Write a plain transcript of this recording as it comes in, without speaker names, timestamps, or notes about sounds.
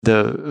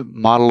the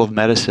model of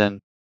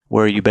medicine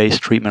where you base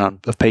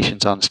treatment of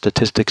patients on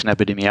statistics and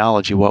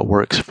epidemiology, what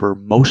works for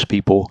most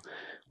people,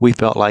 we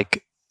felt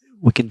like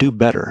we can do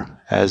better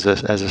as a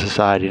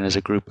society and as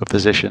a group of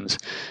physicians.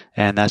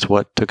 And that's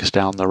what took us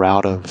down the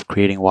route of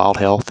creating Wild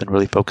Health and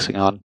really focusing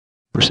on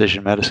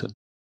precision medicine.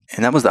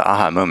 And that was the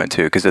aha moment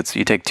too, because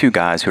you take two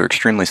guys who are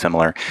extremely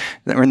similar.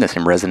 We're in the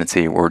same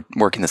residency. We're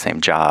working the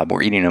same job.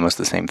 We're eating almost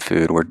the same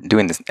food. We're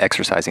doing this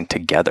exercising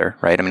together,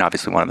 right? I mean,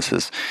 obviously one of us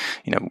is,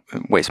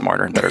 way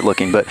smarter and better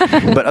looking, but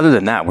other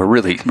than that, we're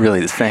really, really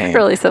the same.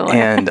 Really similar.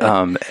 And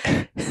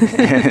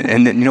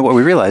and then what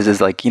we realized is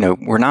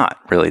we're not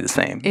really the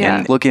same. Yeah.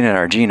 And looking at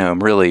our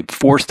genome really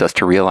forced us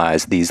to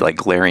realize these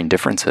glaring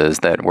differences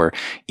that were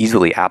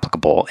easily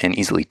applicable and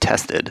easily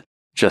tested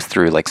just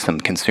through some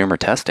consumer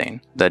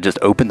testing that just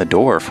opened the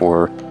door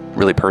for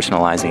really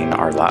personalizing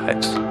our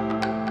lives.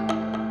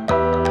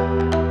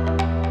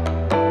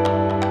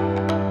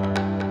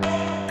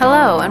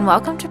 Hello, and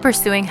welcome to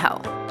Pursuing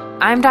Health.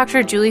 I'm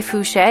Dr. Julie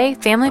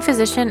Fouché, family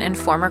physician and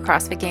former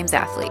CrossFit Games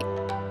athlete.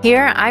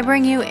 Here, I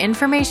bring you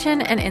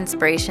information and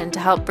inspiration to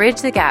help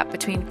bridge the gap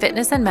between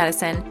fitness and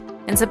medicine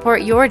and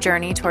support your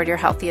journey toward your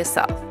healthiest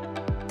self.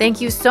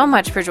 Thank you so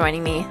much for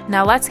joining me.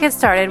 Now let's get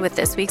started with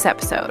this week's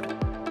episode.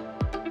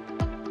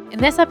 In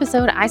this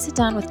episode, I sit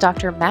down with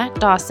Dr. Matt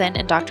Dawson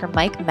and Dr.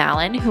 Mike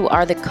Mallon, who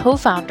are the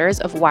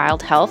co-founders of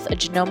Wild Health, a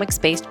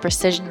genomics-based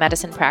precision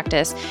medicine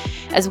practice,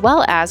 as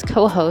well as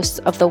co-hosts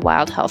of the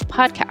Wild Health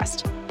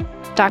podcast.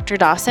 Dr.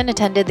 Dawson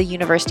attended the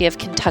University of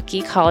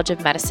Kentucky College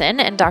of Medicine,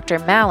 and Dr.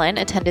 Mallon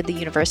attended the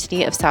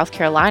University of South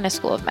Carolina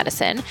School of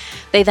Medicine.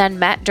 They then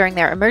met during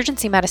their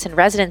emergency medicine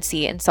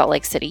residency in Salt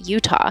Lake City,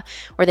 Utah,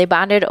 where they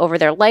bonded over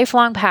their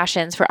lifelong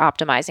passions for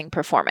optimizing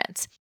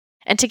performance.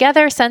 And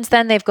together, since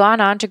then, they've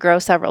gone on to grow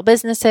several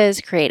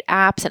businesses, create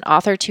apps, and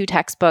author 2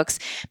 textbooks.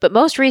 But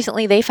most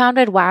recently, they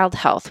founded Wild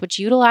Health, which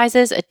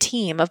utilizes a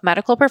team of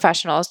medical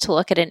professionals to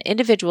look at an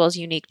individual's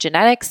unique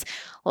genetics,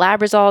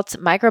 lab results,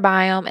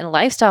 microbiome, and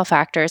lifestyle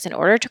factors in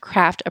order to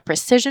craft a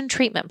precision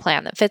treatment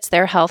plan that fits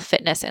their health,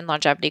 fitness, and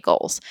longevity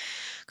goals.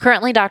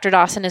 Currently, Dr.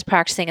 Dawson is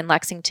practicing in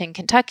Lexington,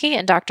 Kentucky,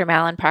 and Dr.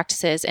 Mallon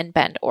practices in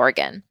Bend,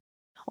 Oregon.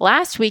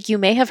 Last week, you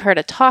may have heard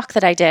a talk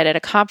that I did at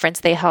a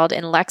conference they held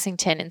in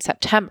Lexington in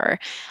September.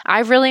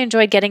 I've really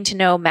enjoyed getting to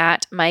know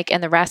Matt, Mike,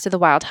 and the rest of the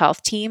Wild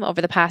Health team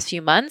over the past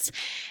few months.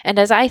 And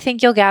as I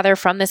think you'll gather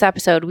from this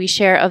episode, we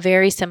share a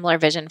very similar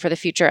vision for the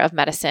future of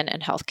medicine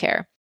and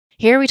healthcare.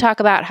 Here we talk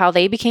about how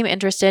they became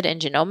interested in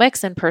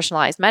genomics and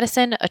personalized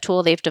medicine, a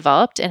tool they've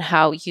developed, and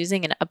how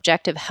using an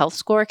objective health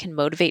score can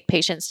motivate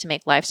patients to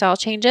make lifestyle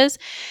changes,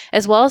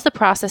 as well as the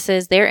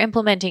processes they're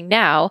implementing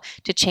now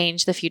to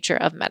change the future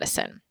of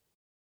medicine.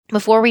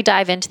 Before we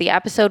dive into the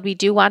episode, we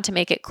do want to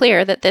make it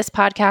clear that this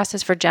podcast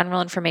is for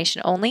general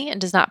information only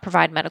and does not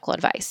provide medical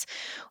advice.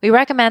 We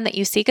recommend that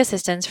you seek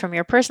assistance from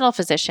your personal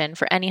physician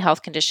for any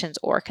health conditions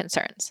or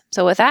concerns.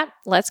 So with that,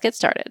 let's get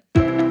started.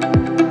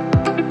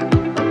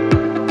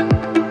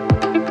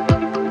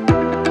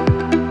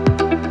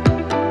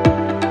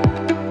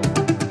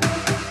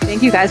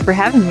 Thank you guys for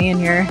having me in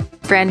your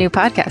brand new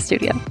podcast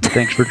studio.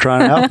 Thanks for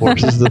trying it out for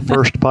us. This is the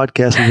first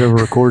podcast we've ever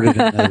recorded in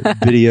the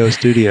video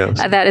studios.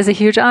 That is a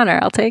huge honor.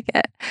 I'll take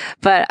it.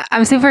 But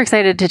I'm super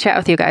excited to chat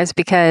with you guys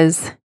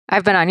because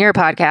I've been on your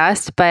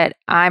podcast, but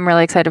I'm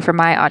really excited for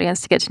my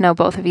audience to get to know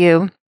both of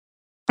you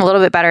a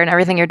little bit better and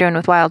everything you're doing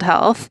with Wild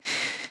Health.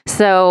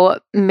 So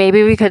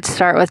maybe we could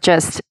start with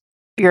just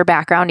your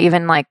background,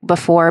 even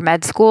before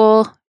med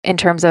school in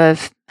terms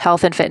of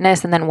health and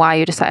fitness, and then why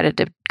you decided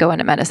to go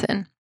into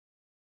medicine.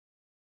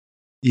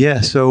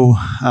 Yeah, so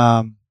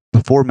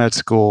before med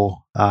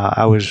school,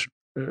 I was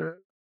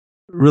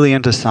really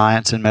into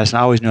science and medicine.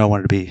 I always knew I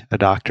wanted to be a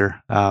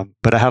doctor,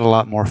 but I had a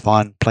lot more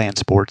fun playing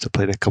sports. I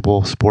played a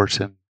couple sports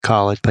in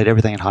college, played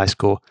everything in high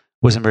school,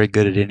 wasn't very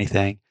good at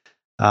anything.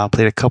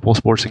 Played a couple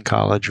sports in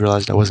college,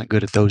 realized I wasn't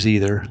good at those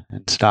either,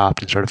 and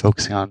stopped and started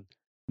focusing on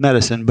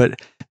medicine.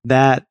 But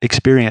that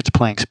experience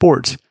playing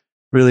sports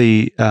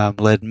really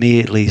led me,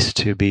 at least,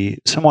 to be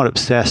somewhat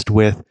obsessed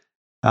with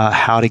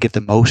how to get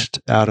the most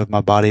out of my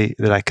body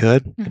that I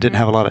could. Mm-hmm. I didn't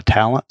have a lot of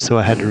talent, so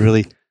I had to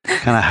really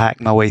kind of hack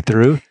my way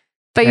through.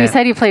 But you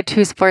said you played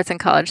 2 sports in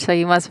college, so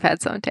you must have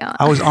had some talent.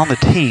 I was on the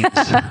teams,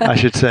 I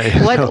should say.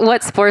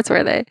 What sports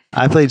were they?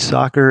 I played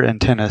soccer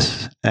and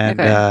tennis, and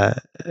I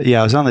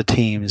was on the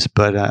teams,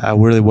 but I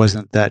really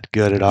wasn't that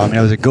good at all. I mean,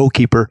 I was a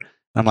goalkeeper.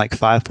 I'm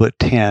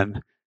 5'10",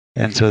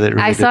 and so that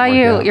really I saw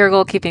your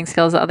goalkeeping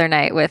skills the other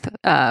night with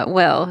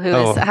Will, who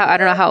is I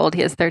don't know how old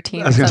he is,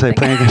 13. I was going to say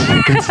playing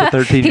against the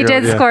 13-year-old. He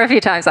did score a few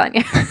times on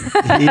you.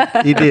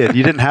 he did.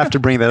 You didn't have to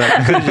bring that up.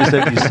 You could have just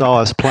said you saw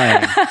us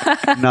playing.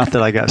 Not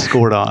that I got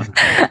scored on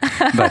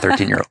by a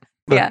 13-year-old.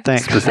 But yeah,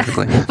 thanks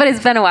specifically. But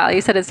it's been a while. You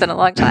said it's been a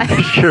long time.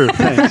 Sure,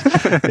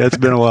 thanks. Yeah, it's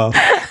been a while.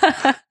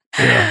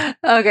 Yeah.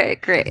 Okay,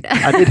 great.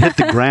 I did hit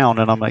the ground,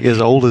 and I'm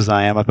as old as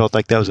I am, I felt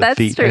like that was a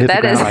feat. True. I hit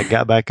the ground, I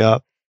got back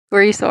up.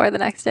 Were you sore the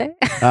next day?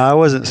 I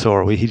wasn't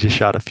sore. He just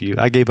shot a few.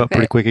 I gave up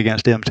pretty quick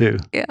against him too.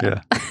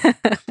 Yeah.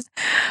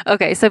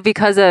 Okay, so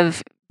because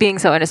of being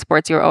so into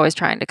sports, you were always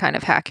trying to kind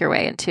of hack your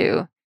way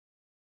into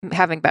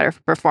having better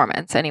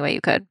performance any way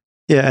you could.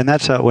 Yeah, and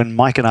that's when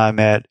Mike and I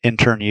met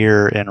intern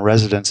year in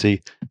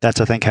residency.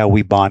 That's, I think, how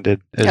we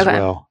bonded as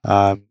well.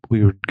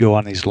 We would go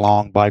on these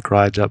long bike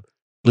rides up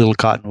Little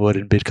Cottonwood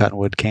and Big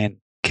Cottonwood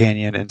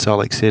Canyon in Salt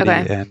Lake City,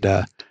 and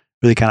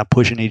really kind of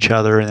pushing each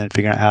other and then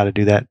figuring out how to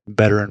do that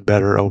better and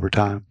better over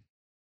time.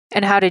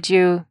 And how did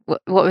you?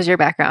 What was your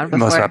background?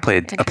 Most of I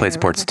played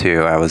sports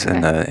too. I was in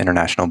the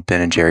international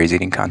Ben and Jerry's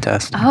eating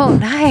contest. Oh,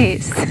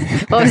 nice!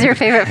 What was your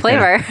favorite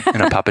flavor?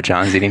 in a Papa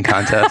John's eating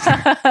contest.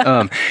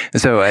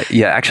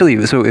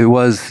 Actually, so it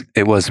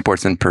was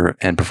sports and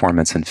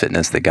performance and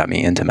fitness that got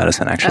me into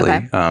medicine.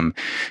 Actually,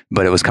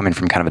 but it was coming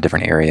from kind of a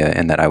different area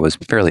in that I was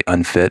fairly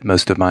unfit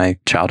most of my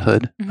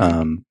childhood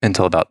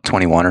until about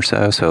 21 or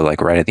so. So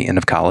like right at the end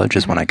of college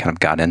is when I kind of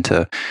got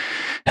into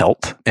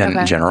health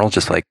in general,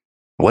 just like,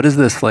 what is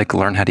this like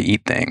learn how to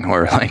eat thing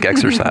or like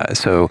exercise?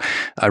 So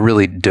I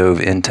really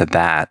dove into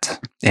that.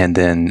 And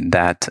then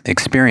that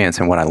experience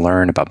and what I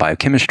learned about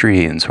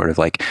biochemistry and sort of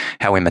like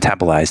how we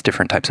metabolize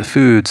different types of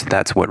foods,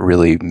 that's what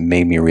really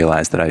made me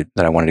realize that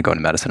I wanted to go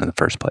into medicine in the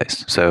first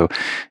place. So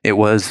it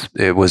was,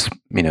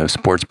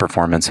 sports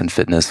performance and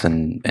fitness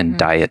and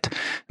diet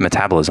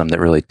metabolism that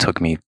really took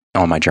me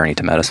on my journey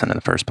to medicine in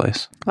the first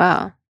place.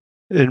 Wow.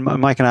 And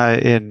Mike and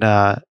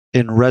I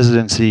in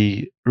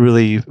residency,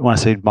 really want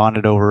to say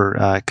bonded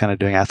over kind of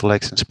doing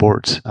athletics and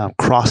sports.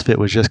 CrossFit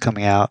was just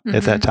coming out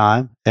at that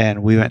time,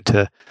 and we went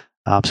to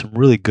some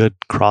really good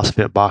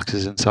CrossFit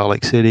boxes in Salt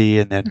Lake City,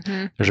 and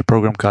then there's a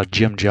program called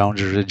Jim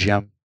Jones. There's a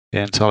gym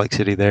in Salt Lake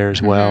City there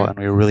as well, and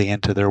we were really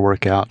into their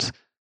workouts.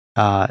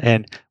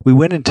 And we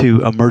went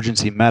into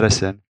emergency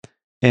medicine,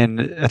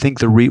 and I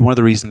think one of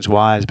the reasons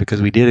why is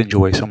because we did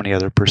enjoy so many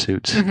other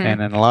pursuits,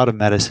 and in a lot of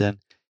medicine,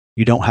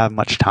 you don't have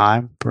much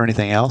time for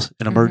anything else.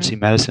 And emergency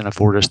medicine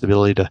afforded us the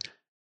ability to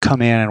come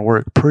in and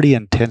work pretty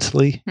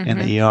intensely in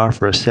the ER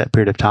for a set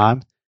period of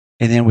time.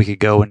 And then we could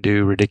go and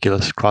do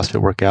ridiculous CrossFit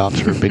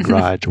workouts or big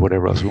rides or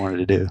whatever else we wanted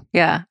to do.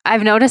 Yeah.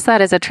 I've noticed that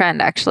as a trend,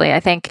 actually.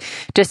 I think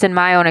just in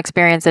my own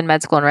experience in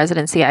med school and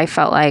residency, I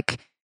felt like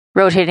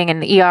rotating in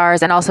the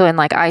ERs and also in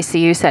like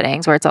ICU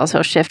settings where it's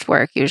also shift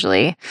work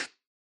usually,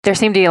 there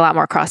seemed to be a lot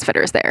more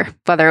CrossFitters there,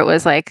 whether it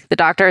was like the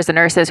doctors, the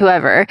nurses,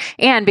 whoever,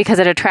 and because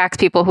it attracts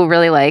people who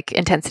really like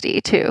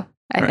intensity too,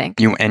 I think.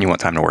 You want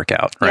time to work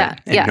out, right? Yeah,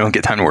 and you don't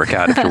get time to work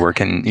out if you're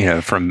working,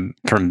 from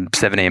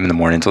 7 a.m. in the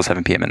morning until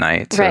 7 p.m. at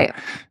night. So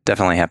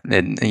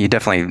definitely you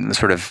definitely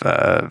sort of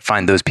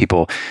find those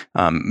people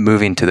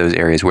moving to those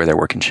areas where they're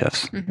working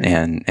shifts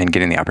and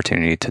getting the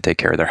opportunity to take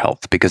care of their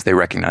health because they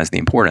recognize the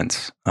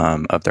importance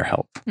of their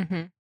health.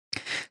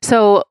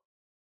 So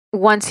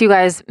once you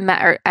guys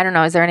met, or I don't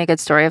know, is there any good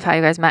story of how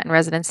you guys met in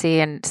residency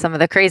and some of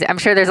the crazy, I'm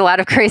sure there's a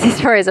lot of crazy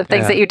stories of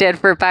things that you did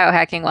for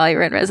biohacking while you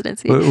were in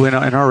residency. When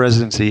in our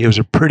residency, it was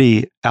a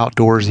pretty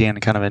outdoorsy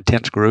and kind of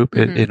intense group.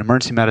 In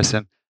emergency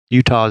medicine,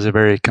 Utah is a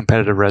very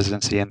competitive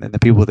residency, and the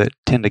people that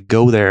tend to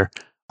go there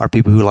are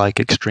people who like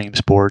extreme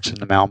sports and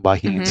the mountain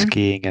biking and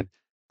skiing. And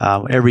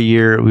every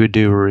year we would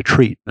do a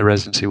retreat, the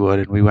residency would,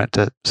 and we went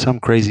to some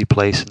crazy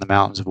place in the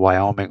mountains of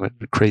Wyoming with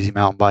crazy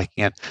mountain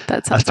biking. And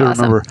I still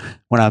remember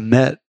when I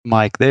met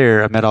Mike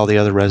there, I met all the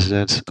other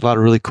residents, a lot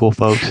of really cool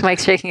folks.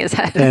 Mike's shaking his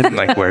head. And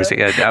like, where's he?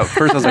 First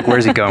I was like,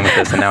 where's he going with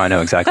this? And now I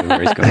know exactly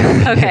where he's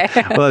going. Okay.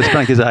 Well, it's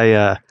funny because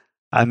I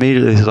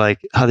immediately was like,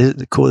 oh, this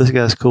is cool. This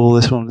guy's cool.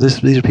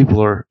 These are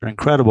people are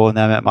incredible. And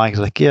then I met Mike. He's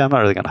like, yeah, I'm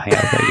not really going to hang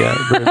out with that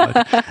guy very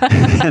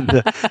much.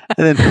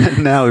 and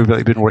then now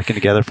we've been working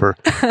together for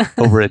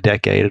over a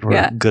decade, and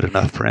we're good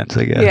enough friends,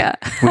 I guess. Yeah.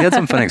 We had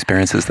some fun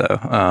experiences though.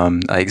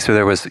 So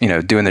there was,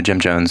 doing the Jim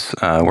Jones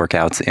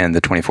workouts and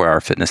the 24-hour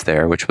fitness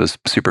there, which was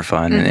super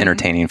fun and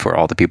entertaining for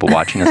all the people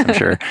watching us, I'm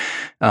sure.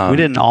 We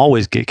didn't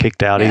always get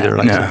kicked out either.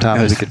 Like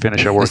sometimes we could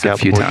finish our workout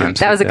a few times.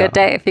 That was a good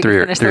day if you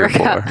could finish the workout.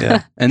 3 or 4.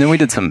 Yeah. And then we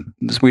did some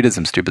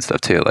stupid stuff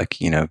too. Like,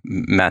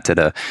 Matt did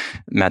an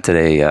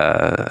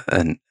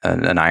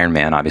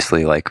Ironman,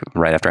 obviously, like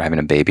right after having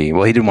a baby.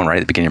 Well, he did one right at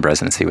the beginning of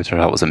residency, which I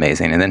thought was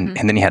amazing. And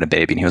then he had a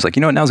baby, and he was like,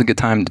 now's a good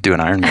time to do an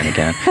Ironman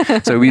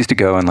again. So we used to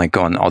go and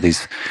go on all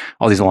these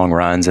long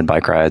runs and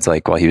bike rides,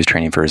 like while he was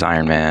training for his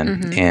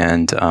Ironman.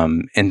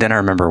 And then I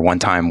remember one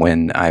time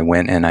when I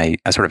went and I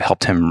sort of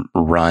helped him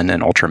run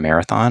an ultra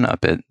marathon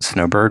up at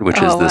Snowbird, which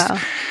is this. Wow.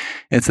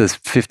 It's this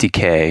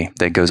 50K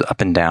that goes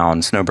up and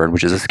down Snowbird,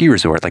 which is a ski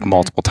resort, like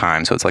multiple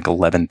times. So it's like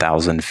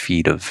 11,000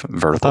 feet of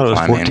vertical climbing.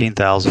 I thought it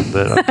was 14,000,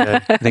 but okay.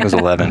 I think it was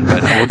 11,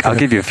 but I'll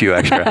give you a few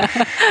extra.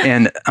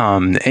 And,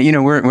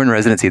 we're in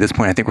residency at this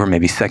point. I think we're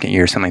maybe second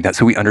year, something like that.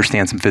 So we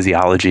understand some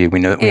physiology. We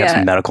know we have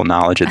some medical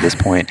knowledge at this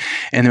point.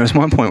 And there was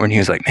one point when he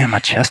was like, man, my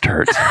chest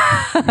hurts.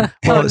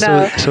 Well,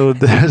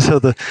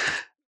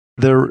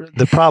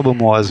 the problem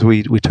was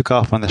we took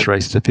off on this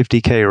race. It's a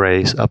 50K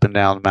race up and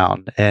down the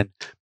mountain. And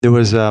there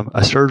was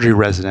a surgery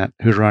resident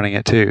who's running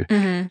it too.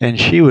 And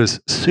she was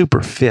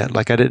super fit.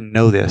 Like, I didn't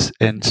know this.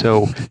 And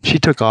so she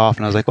took off,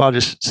 and I was like, well, I'll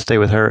just stay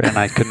with her. And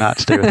I could not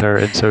stay with her.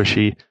 And so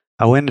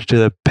I went into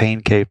the pain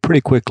cave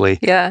pretty quickly.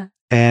 Yeah.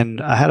 And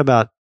I had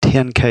about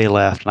 10K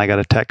left, and I got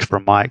a text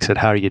from Mike, said,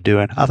 "How are you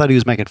doing?" I thought he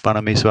was making fun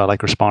of me, so I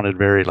like responded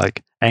very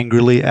like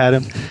angrily at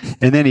him.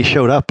 And then he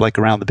showed up like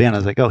around the bend. I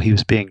was like, "Oh, he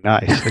was being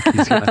nice. Like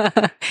he's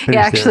gonna he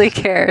actually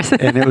cares."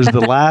 And it was the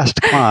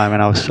last climb,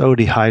 and I was so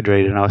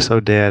dehydrated, and I was so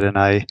dead, and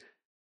I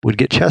would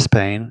get chest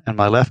pain, and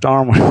my left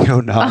arm would go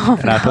numb,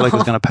 and I felt like I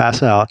was going to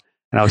pass out.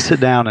 And I would sit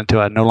down until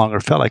I no longer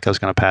felt like I was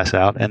going to pass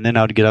out, and then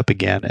I would get up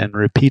again and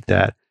repeat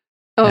that.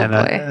 Oh, and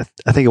boy.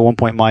 I think at one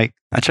point, Mike,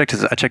 I checked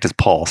his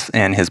pulse,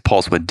 and his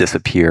pulse would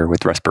disappear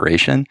with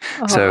respiration.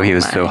 So he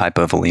was so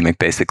hypovolemic,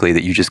 basically,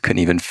 that you just couldn't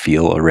even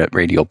feel a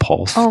radial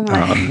pulse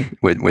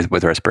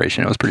with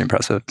respiration. It was pretty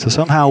impressive. So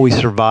somehow we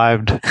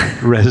survived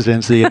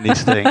residency and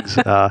these things,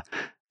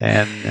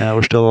 and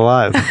we're still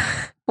alive.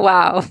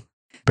 Wow,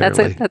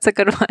 Barely. that's a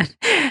good one.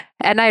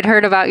 And I'd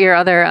heard about your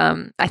other.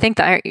 I think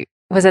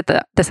was it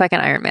the second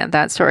Ironman,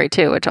 that story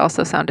too, which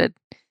also sounded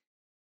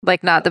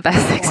like not the best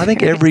experience. I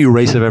think every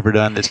race I've ever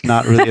done, it's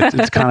not really,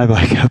 it's kind of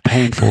like a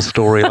painful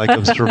story, like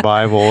of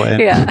survival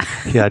and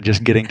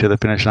just getting to the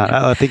finish line.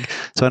 I think,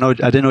 so I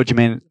didn't know what you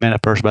meant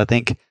at first, but I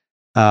think,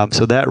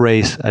 so that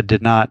race, I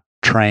did not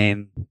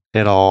train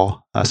at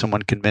all.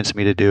 Someone convinced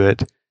me to do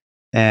it,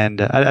 and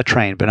I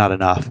trained, but not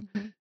enough.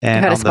 And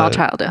you had a small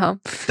child at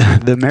home.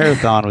 The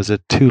marathon was a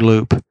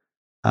 2-loop,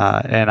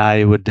 and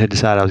I had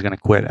decided I was going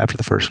to quit after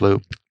the first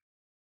loop.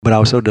 But I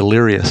was so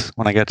delirious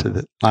when I got to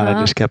the line, I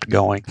just kept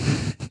going.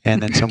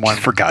 And then someone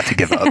forgot to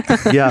give up.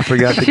 Yeah, I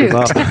forgot to give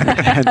up.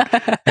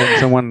 and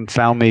someone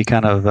found me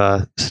kind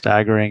of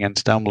staggering and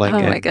stumbling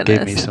and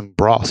gave me some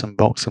broth, some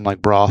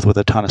like broth with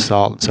a ton of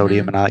salt and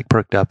sodium, and I like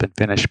perked up and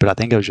finished. But I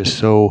think I was just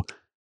so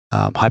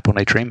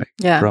hyponatremic.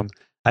 Yeah.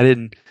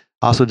 I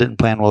also didn't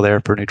plan well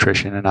there for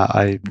nutrition, and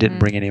I didn't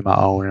bring any of my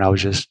own, and I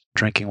was just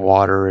drinking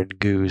water and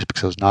goos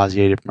because I was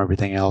nauseated from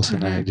everything else,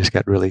 and I just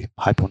got really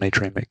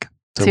hyponatremic.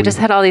 So you just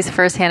had all these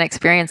firsthand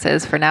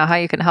experiences for now how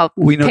you can help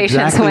we know patients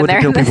exactly when what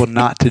they're to tell people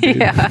not to do,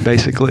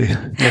 basically.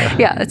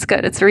 Yeah, it's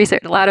good. It's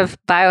research, a lot of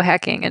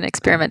biohacking and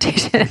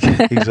experimentation.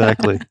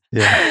 Exactly.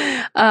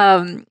 Yeah.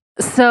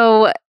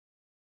 So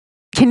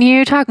can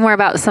you talk more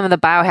about some of the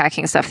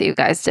biohacking stuff that you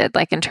guys did,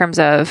 like in terms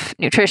of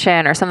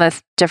nutrition or some of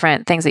the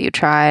different things that you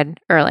tried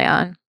early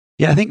on?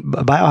 Yeah, I think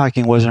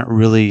biohacking wasn't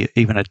really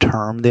even a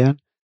term then.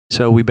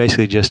 So we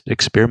basically just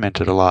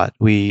experimented a lot.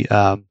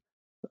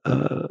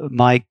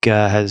 Mike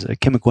has a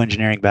chemical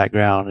engineering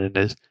background and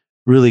is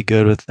really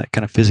good with that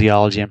kind of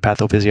physiology and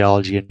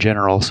pathophysiology in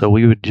general. So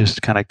we would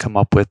just kind of come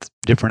up with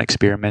different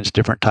experiments,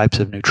 different types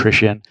of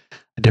nutrition,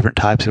 different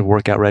types of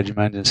workout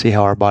regimens, and see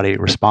how our body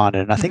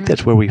responded. And I think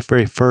that's where we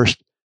very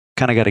first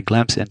kind of got a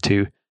glimpse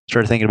into,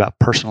 started thinking about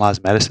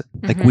personalized medicine.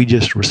 Like we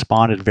just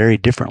responded very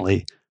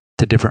differently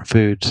to different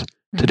foods,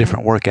 to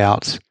different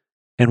workouts.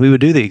 And we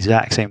would do the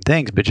exact same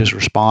things, but just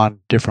respond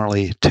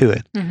differently to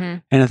it.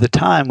 And at the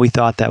time, we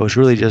thought that was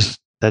really we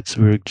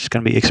were just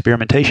going to be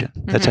experimentation.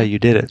 That's how you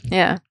did it.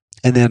 Yeah.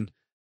 And then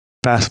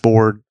fast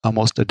forward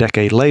almost a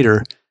decade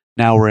later,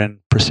 now we're in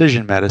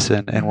precision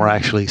medicine, and we're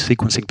actually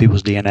sequencing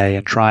people's DNA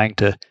and trying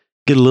to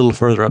get a little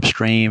further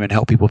upstream and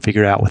help people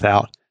figure out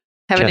without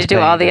having to do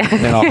all the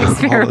all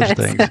those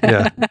things.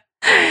 Yeah.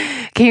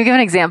 Can you give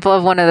an example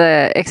of one of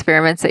the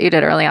experiments that you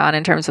did early on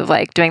in terms of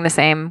like doing the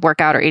same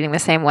workout or eating the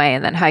same way,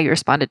 and then how you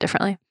responded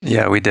differently?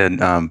 Yeah, we did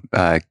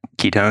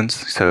ketones,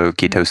 so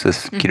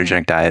ketosis,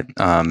 ketogenic diet.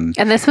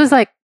 And this was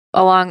like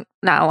not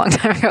a long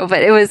time ago,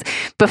 but it was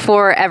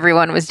before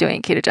everyone was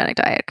doing ketogenic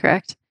diet,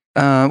 correct?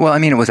 Well, I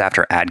mean, it was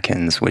after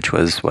Atkins, which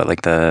was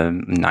like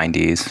the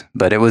 90s,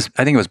 but I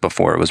think it was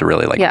before it was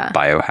really like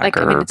biohacker. Like,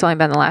 I mean, it's only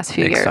been the last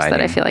few years that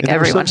I feel like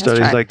everyone has some studies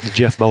tried. like the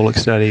Jeff Volek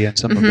study and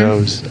some of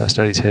those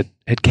studies had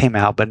came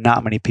out, but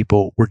not many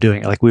people were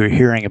doing it. Like we were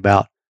hearing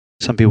about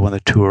some people on the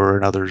tour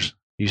and others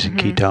using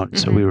ketones,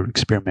 so we were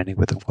experimenting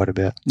with them quite a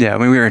bit. Yeah, I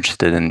mean, we were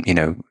interested in,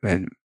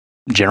 in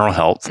general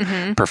health,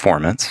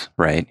 performance,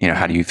 right?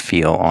 How do you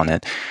feel on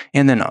it?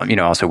 And then,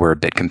 also we're a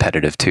bit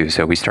competitive too.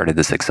 So we started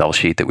this Excel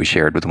sheet that we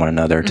shared with one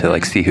another to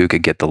like see who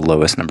could get the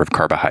lowest number of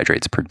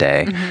carbohydrates per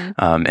day.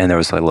 And there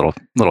was a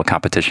little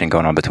competition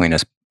going on between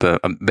us, but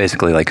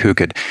basically like who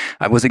could,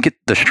 get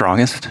the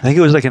strongest? I think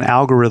it was like an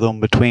algorithm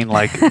between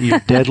like your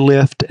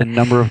deadlift and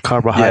number of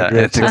carbohydrates.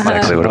 Yeah, that's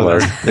exactly what it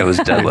was. It was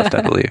deadlift,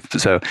 I believe.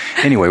 So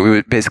anyway, we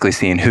were basically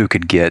seeing who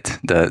could get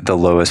the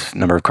lowest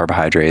number of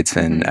carbohydrates.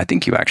 And I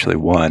think you actually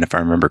won, if I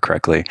remember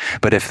correctly.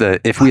 But if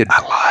we had,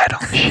 I lied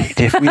on the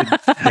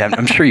sheet.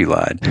 I'm sure you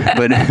lied.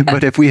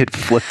 But if we had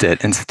flipped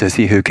it and to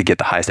see who could get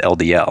the highest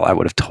LDL, I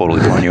would have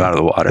totally blown you out of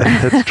the water.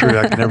 That's true.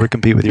 I can never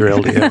compete with your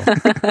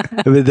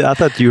LDL. I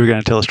thought you were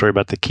going to tell a story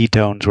about the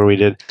ketones where we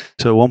did.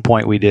 So at one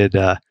point we did,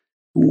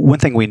 one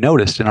thing we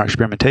noticed in our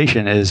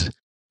experimentation is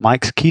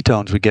Mike's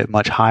ketones would get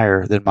much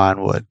higher than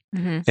mine would.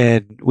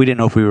 And we didn't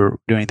know if we were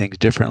doing things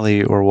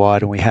differently or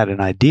what. And we had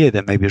an idea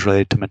that maybe it's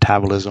related to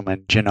metabolism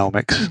and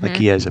genomics. Like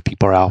he has a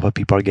PPAR alpha,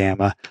 PPAR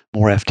gamma,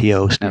 more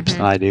FTO SNPs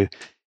than I do.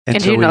 And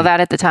did you know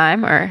that at the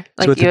time, or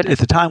like so at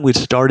the time we'd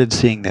started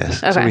seeing this,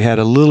 so we had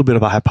a little bit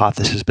of a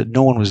hypothesis, but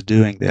no one was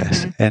doing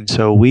this, and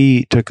so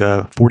we took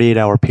a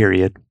 48-hour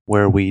period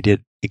where we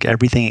did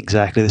everything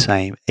exactly the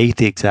same, ate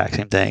the exact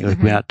same thing. Like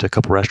we went out to a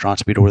couple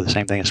restaurants, we'd order the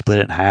same thing and split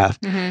it in half.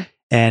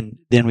 And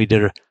then we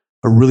did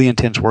a really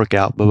intense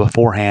workout, but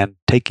beforehand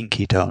taking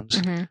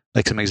ketones,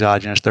 like some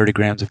exogenous 30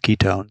 grams of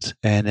ketones,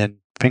 and then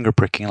finger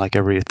pricking like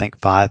every, I think,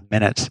 5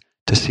 minutes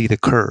to see the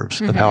curves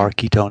of how our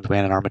ketones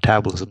went and our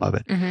metabolism of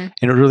it. And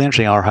it was really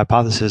interesting. Our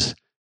hypothesis,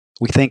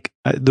 we think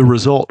the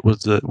result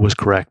was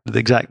correct. The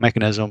exact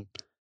mechanism,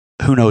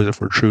 who knows if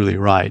we're truly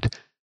right.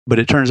 But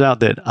it turns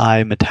out that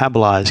I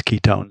metabolize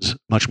ketones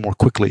much more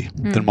quickly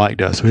than Mike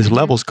does. So his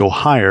levels go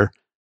higher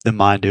than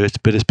mine do.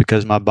 But it's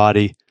because my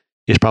body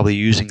is probably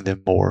using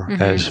them more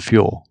as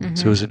fuel.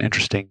 So it was an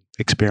interesting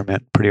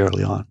experiment pretty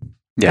early on.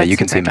 Yeah, That's you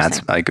can see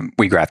Matt's, like,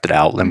 we graphed it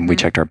out and we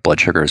checked our blood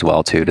sugar as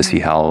well too to see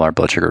how our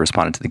blood sugar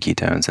responded to the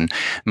ketones. And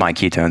my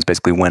ketones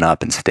basically went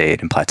up and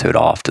stayed and plateaued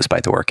off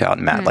despite the workout.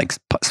 And Matt like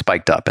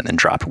spiked up and then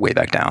dropped way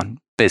back down,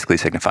 basically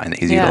signifying that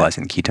he's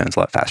utilizing the ketones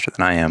a lot faster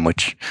than I am,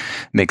 which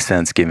makes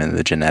sense given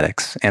the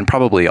genetics, and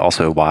probably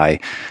also why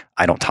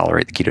I don't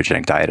tolerate the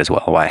ketogenic diet as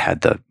well. Why I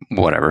had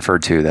what I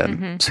referred to,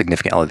 the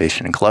significant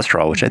elevation in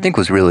cholesterol, which I think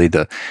was really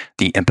the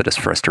impetus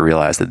for us to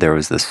realize that there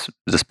was this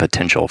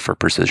potential for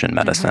precision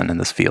medicine in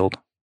this field.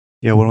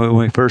 Yeah,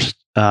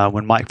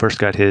 when Mike first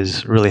got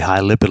his really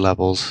high lipid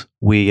levels,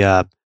 we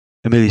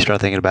immediately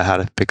started thinking about how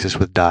to fix this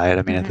with diet.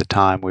 I mean, at the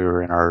time we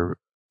were in our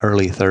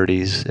early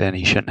 30s, and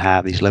he shouldn't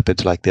have these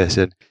lipids like this.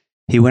 And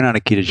he went on a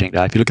ketogenic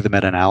diet. If you look at the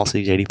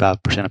meta-analyses,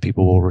 85% of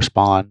people will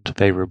respond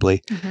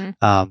favorably,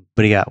 but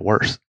he got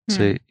worse.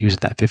 So he was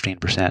at that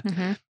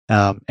 15%.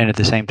 And at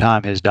the same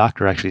time, his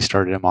doctor actually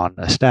started him on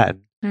a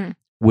statin,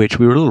 which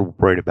we were a little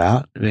worried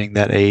about, being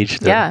that age,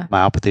 the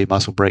myopathy,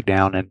 muscle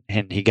breakdown,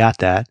 and he got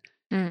that.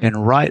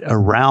 And right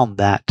around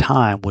that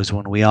time was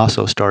when we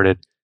also started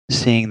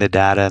seeing the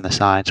data and the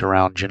science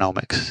around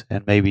genomics,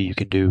 and maybe you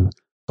can do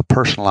a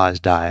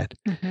personalized diet.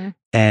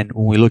 And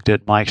when we looked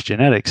at Mike's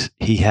genetics,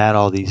 he had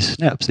all these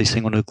SNPs, these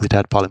single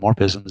nucleotide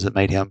polymorphisms that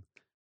made him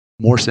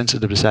more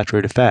sensitive to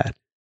saturated fat.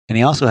 And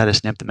he also had a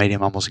SNP that made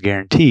him almost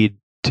guaranteed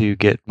to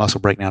get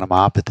muscle breakdown and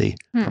myopathy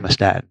from a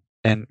statin.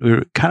 And we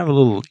were kind of a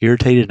little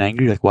irritated and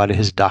angry, like, why did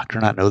his doctor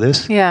not know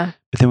this? Yeah.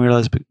 But then we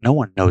realized no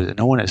one knows it.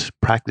 No one is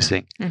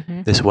practicing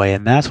this way.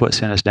 And that's what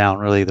sent us down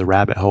really the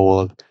rabbit hole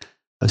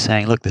of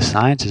saying, look, the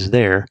science is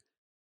there.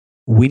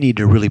 We need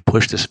to really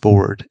push this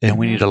forward, and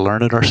we need to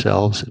learn it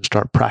ourselves and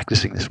start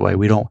practicing this way.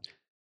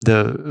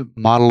 The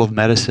model of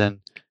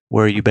medicine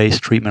where you base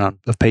treatment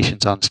of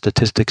patients on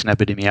statistics and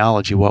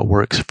epidemiology, what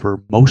works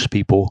for most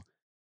people,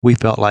 we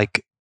felt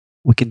like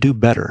we can do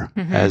better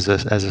as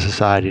a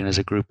society and as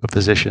a group of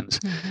physicians.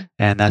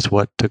 And that's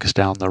what took us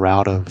down the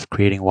route of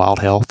creating Wild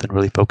Health and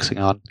really focusing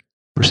on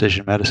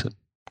precision medicine.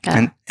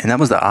 And that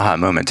was the aha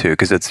moment too,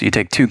 because you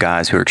take two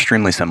guys who are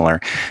extremely similar.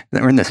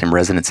 We're in the same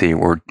residency.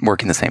 We're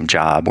working the same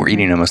job. We're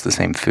eating almost the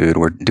same food.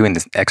 We're doing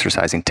this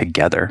exercising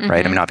together,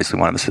 right? I mean, obviously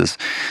one of us is,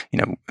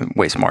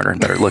 way smarter and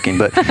better looking,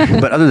 but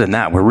other than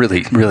that, we're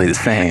really, really the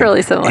same.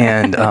 Really similar.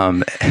 And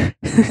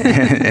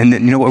and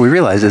then, what we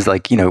realize is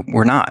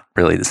we're not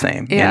really the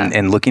same. Yeah.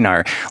 And looking at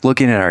our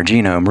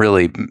genome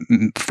really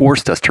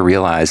forced us to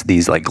realize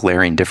these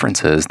glaring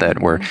differences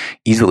that were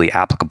easily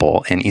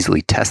applicable and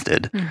easily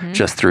tested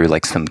just through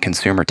some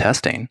consumer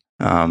testing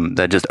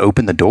that just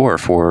opened the door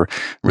for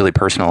really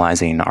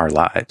personalizing our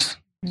lives.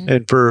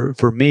 And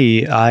for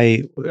me,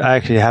 I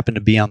actually happened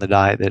to be on the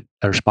diet that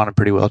I responded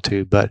pretty well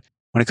to. But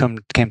when it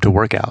came to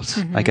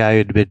workouts, like I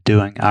had been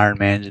doing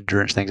Ironman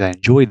endurance things, I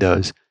enjoyed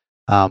those.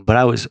 But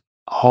I was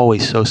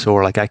always so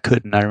sore. I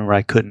remember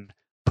I couldn't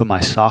put my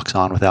socks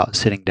on without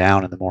sitting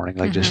down in the morning,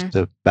 just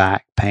the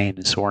back pain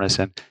and soreness.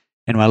 And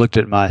when I looked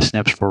at my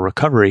SNPs for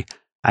recovery,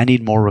 I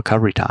need more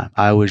recovery time.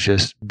 I was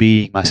just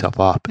beating myself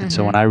up. And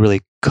so when I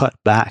really cut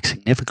back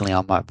significantly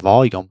on my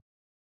volume,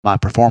 my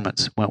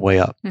performance went way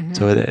up.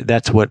 So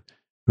that's what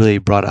really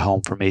brought it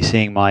home for me,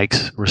 seeing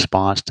Mike's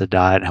response to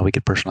diet and how we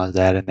could personalize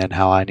that, and then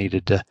how I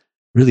needed to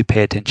really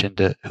pay attention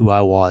to who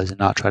I was and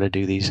not try to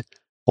do these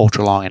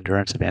ultra long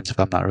endurance events if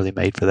I'm not really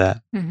made for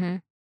that.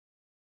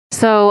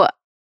 So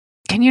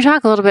can you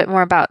talk a little bit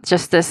more about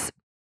just this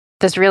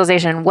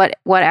realization, what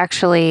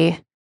actually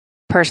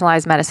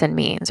personalized medicine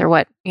means, or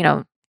what,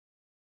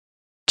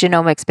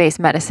 genomics-based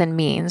medicine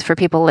means for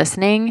people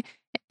listening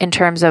in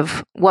terms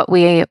of what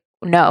we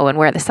know and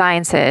where the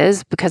science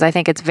is? Because I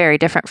think it's very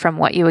different from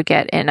what you would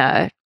get in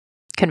a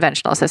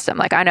conventional system.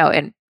 I know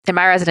in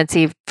my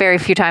residency, very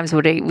few times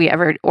would we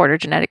ever order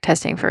genetic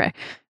testing for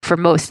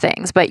most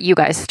things, but you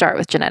guys start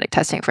with genetic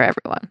testing for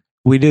everyone.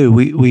 We do.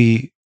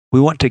 We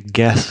want to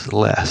guess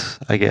less,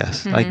 I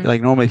guess.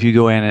 Like normally if you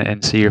go in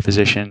and see your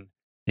physician,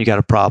 you got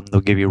a problem,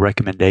 they'll give you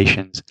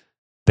recommendations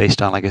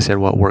based on, like I said,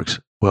 what works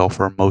well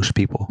for most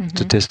people,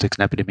 statistics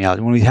and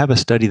epidemiology. When we have a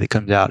study that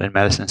comes out in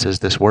medicine and says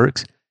this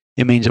works,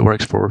 it means it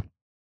works for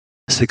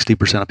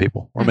 60% of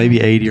people, or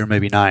maybe 80 or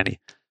maybe 90,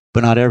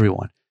 but not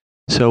everyone.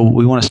 So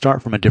we want to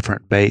start from a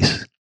different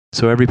base.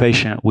 So every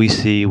patient we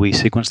see, we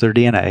sequence their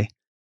DNA,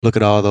 look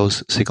at all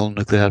those single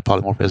nucleotide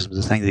polymorphisms,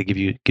 the thing that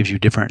gives you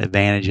different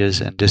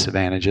advantages and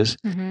disadvantages.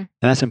 And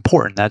that's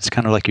important. That's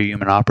kind of like your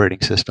human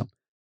operating system.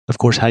 of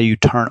course, how you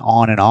turn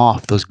on and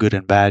off those good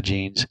and bad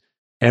genes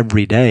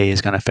every day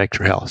is going to affect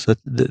your health. So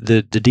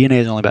the DNA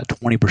is only about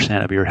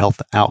 20% of your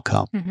health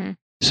outcome. Mm-hmm.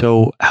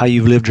 So how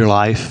you've lived your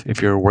life,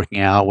 if you're working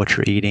out, what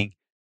you're eating,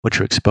 what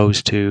you're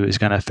exposed to is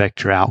going to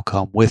affect your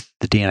outcome with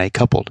the DNA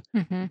coupled.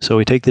 Mm-hmm. So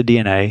we take the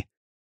DNA,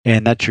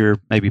 and that's your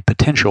maybe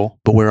potential,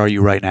 but where are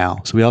you right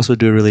now? So we also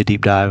do a really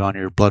deep dive on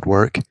your blood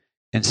work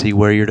and see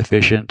where you're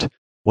deficient,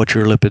 what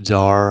your lipids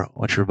are,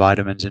 what your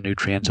vitamins and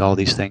nutrients, all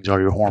these things are,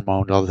 your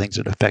hormones, all the things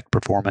that affect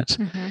performance.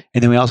 Mm-hmm.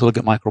 And then we also look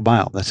at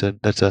microbiome.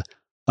 That's a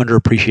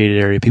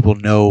underappreciated area. People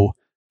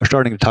are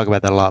starting to talk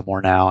about that a lot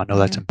more now. I know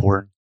that's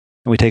important.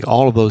 And we take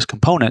all of those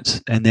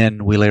components, and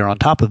then we layer on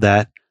top of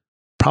that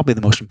probably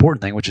the most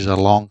important thing, which is a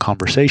long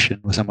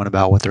conversation with someone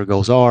about what their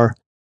goals are,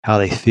 how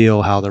they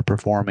feel, how they're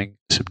performing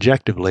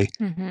subjectively.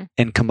 Mm-hmm.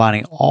 And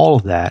combining all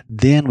of that,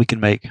 then we can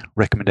make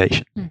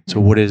recommendations. Mm-hmm. So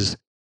what is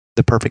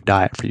the perfect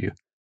diet for you?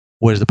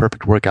 What is the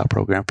perfect workout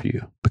program for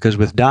you? Because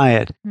with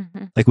diet,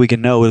 Mm-hmm. like we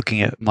can know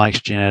looking at Mike's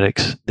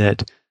genetics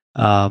that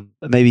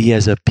maybe he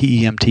has a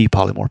PEMT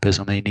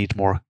polymorphism and he needs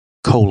more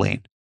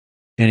choline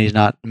and he's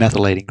not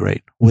methylating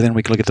great. Well, then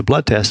we can look at the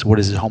blood test. What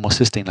is his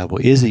homocysteine level?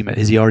 Is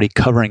he already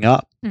covering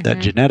up that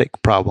Mhm.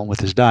 genetic problem with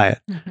his diet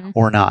Mm-hmm.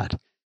 or not? If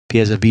he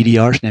has a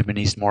VDR SNP and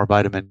needs more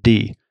vitamin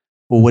D,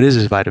 well, what is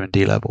his vitamin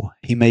D level?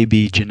 He may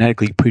be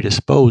genetically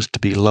predisposed to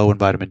be low in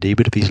vitamin D,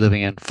 but if he's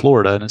living in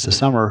Florida and it's the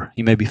summer,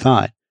 he may be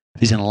fine. If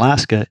he's in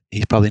Alaska,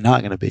 he's probably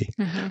not going to be.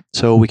 Mm-hmm.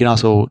 So we can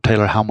also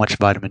tailor how much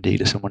vitamin D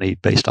does someone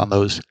need based on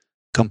those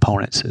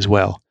components as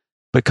well.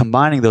 But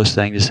combining those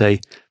things to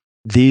say,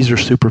 these are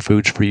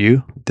superfoods for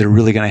you. They're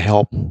really going to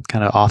help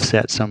kind of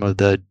offset some of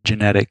the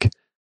genetic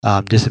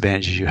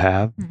disadvantages you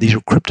have. Mhm. These are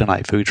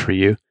kryptonite foods for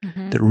you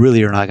Mm-hmm. that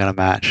really are not going to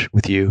match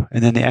with you.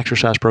 And then the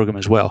exercise program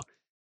as well.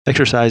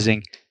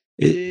 Exercising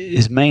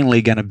is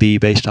mainly going to be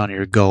based on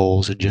your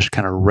goals and just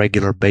kind of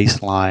regular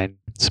baseline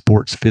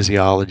sports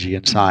physiology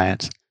and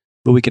science.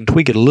 But we can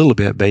tweak it a little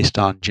bit based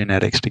on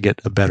genetics to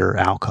get a better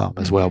outcome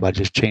as well Mhm. by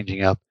just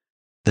changing up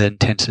the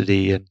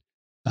intensity and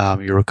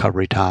your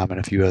recovery time and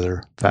a few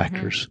other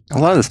factors. A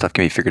lot of this stuff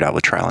can be figured out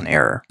with trial and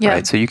error, Yeah.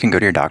 right? So you can go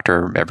to your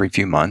doctor every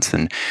few months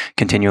and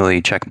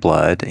continually check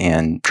blood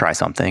and try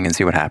something and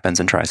see what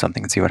happens and try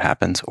something and see what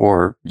happens.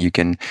 Or you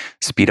can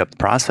speed up the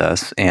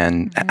process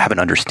and Mhm. have an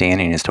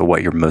understanding as to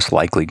what you're most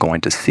likely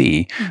going to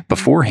see Mhm.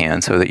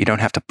 beforehand so that you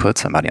don't have to put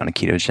somebody on a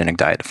ketogenic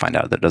diet to find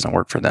out that it doesn't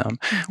work for them.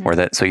 Mhm. Or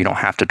that so you don't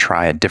have to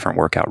try a different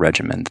workout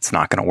regimen that's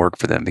not going to work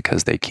for them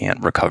because they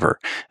can't recover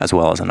as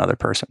well as another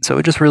person. So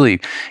it just really,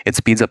 it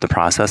speeds up the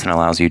process and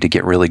allows you to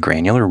get really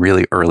granular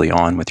really early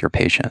on with your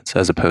patients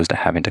as opposed to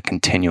having to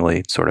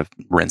continually sort of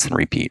rinse and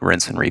repeat.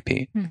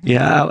 Mhm.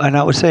 Yeah, and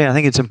I would say I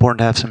think it's important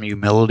to have some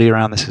humility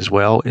around this as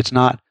well. It's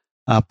not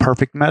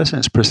perfect medicine;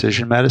 it's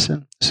precision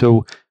medicine.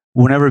 So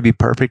we'll never be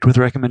perfect with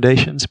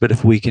recommendations, but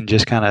if we can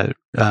just kind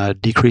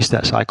of decrease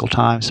that cycle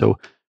time. So,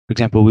 for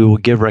example, we will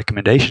give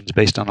recommendations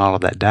based on all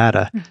of that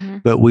data,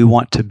 Mhm. but we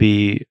want to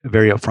be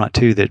very upfront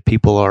too that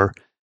people are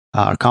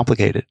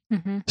complicated.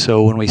 Mhm.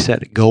 So when we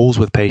set goals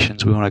with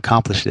patients, we want to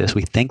accomplish this.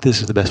 We think this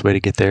is the best way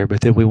to get there,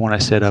 but then we want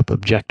to set up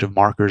objective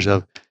markers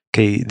of,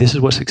 okay, this is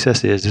what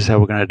success is. This is how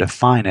we're going to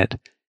define it.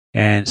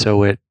 And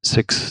so at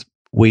 6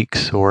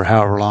 weeks or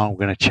however long,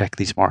 we're going to check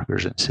these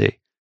markers and see.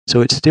 So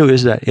it still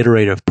is that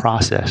iterative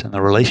process, and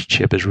the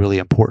relationship is really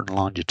important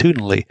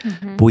longitudinally,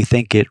 Mhm. but we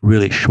think it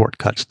really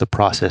shortcuts the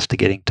process to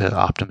getting to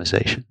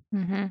optimization.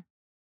 Mm-hmm.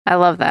 I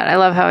love that. I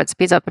love how it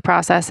speeds up the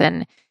process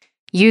and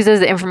uses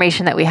the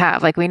information that we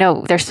have. Like we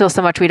know there's still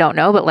so much we don't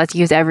know, but let's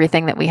use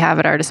everything that we have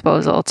at our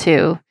disposal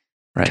to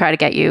Right. try to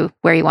get you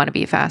where you want to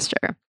be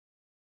faster.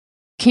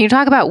 Can you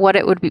talk about what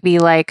it would be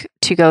like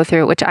to go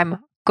through, which I'm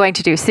going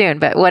to do soon,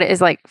 but what it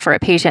is like for a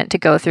patient to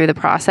go through the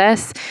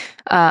process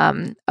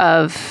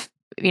of,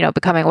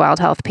 becoming a Wild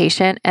Health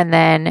patient and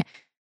then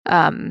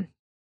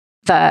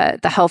the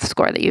health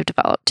score that you've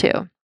developed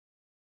too?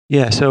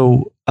 Yeah.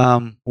 So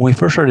when we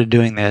first started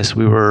doing this,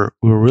 we were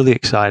really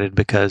excited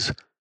because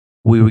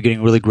we were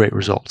getting really great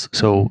results.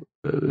 So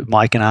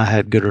Mike and I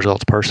had good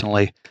results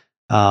personally.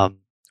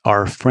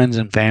 Our friends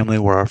and family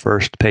were our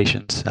first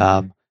patients.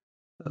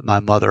 My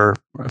mother,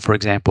 for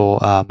example,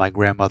 my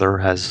grandmother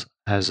has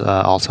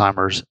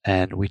Alzheimer's,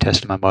 and we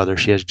tested my mother.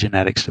 She has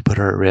genetics to put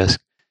her at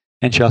risk,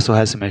 and she also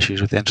has some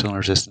issues with insulin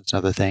resistance and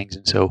other things.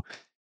 And so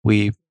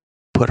we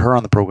put her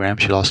on the program.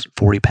 She lost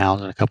 40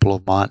 pounds in a couple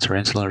of months. Her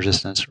insulin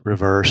resistance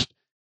reversed.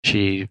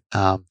 She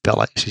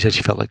said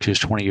she felt like she was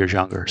 20 years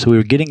younger. So we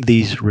were getting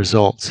these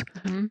results,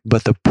 Mhm.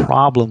 but the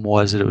problem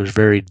was that it was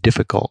very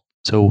difficult.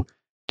 So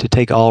to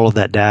take all of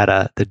that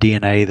data, the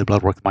DNA, the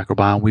blood work, the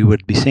microbiome, we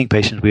would be seeing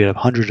patients. We would have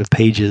hundreds of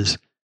pages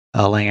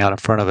laying out in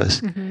front of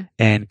us Mhm.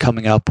 and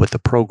coming up with the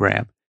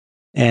program.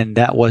 And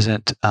that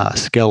wasn't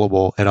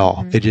scalable at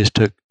all. Mhm. It just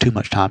took too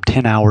much time,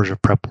 10 hours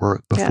of prep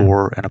work Yeah.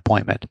 before an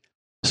appointment.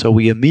 So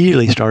we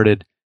immediately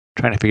started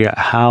trying to figure out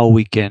how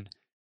we can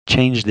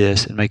change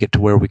this and make it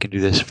to where we can do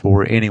this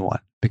for anyone.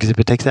 Because if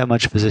it takes that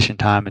much physician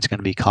time, it's going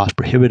to be cost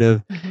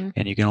prohibitive, Mhm.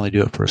 and you can only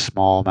do it for a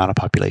small amount of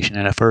population.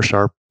 And at first,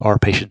 our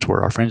patients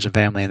were our friends and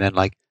family, and then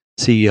like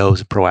CEOs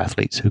and pro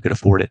athletes who could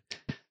afford it.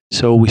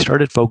 So we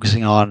started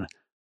focusing on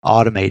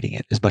automating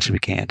it as much as we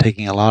can,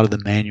 taking a lot of the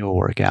manual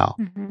work out.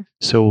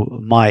 So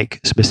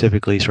Mike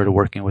specifically started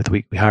working with,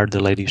 we hired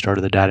the lady who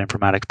started the data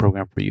informatics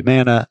program for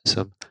Humana,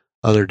 some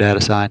other data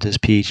scientists,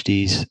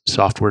 PhDs,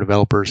 software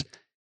developers.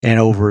 And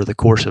over the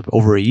course of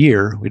over a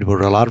year, we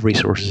devoted a lot of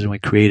resources and we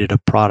created a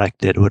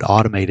product that would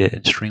automate it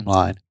and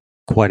streamline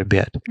quite a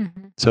bit.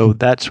 So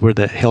that's where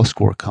the health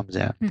score comes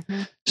in.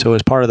 So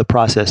as part of the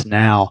process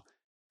now,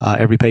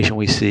 every patient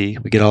we see,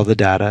 we get all the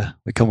data,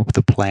 we come up with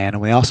a plan,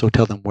 and we also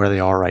tell them where they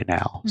are right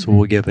now. So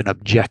we'll give an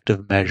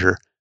objective measure,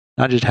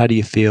 not just how do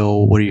you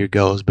feel, what are your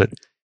goals, but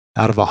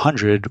out of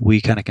 100,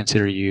 we kind of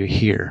consider you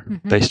here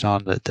based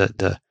on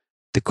the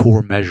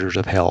core measures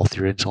of health,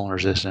 your insulin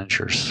resistance,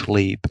 your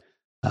sleep,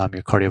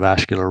 your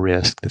cardiovascular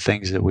risk, the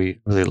things that we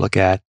really look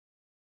at.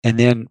 And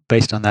then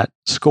based on that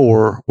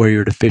score, where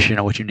you're deficient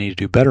and what you need to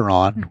do better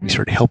on, we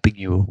start helping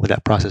you with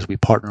that process. We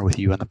partner with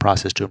you in the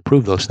process to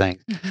improve those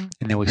things. And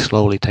then we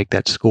slowly take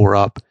that score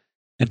up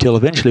until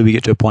eventually we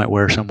get to a point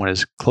where someone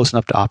is close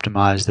enough to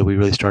optimize that we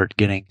really start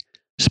getting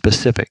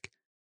specific.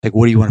 Like,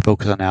 what do you want to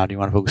focus on now? Do you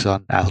want to focus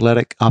on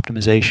athletic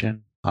optimization,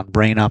 on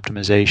brain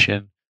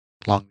optimization,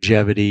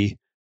 longevity?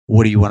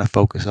 What do you want to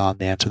focus on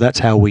then? So that's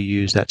how we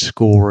use that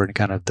score and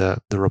kind of the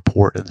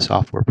report in the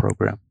software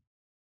program.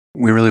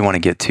 We really want to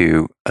get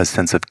to a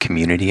sense of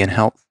community in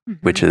health,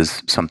 which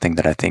is something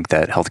that I think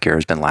that healthcare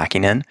has been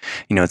lacking in.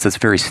 It's this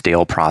very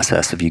stale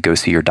process of you go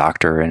see your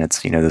doctor and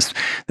it's,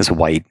 this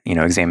white,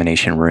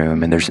 examination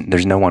room and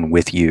there's no one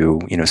with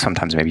you.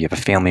 Sometimes maybe you have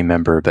a family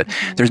member, but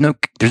there's no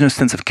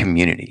sense of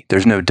community.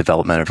 There's no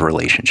development of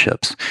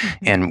relationships.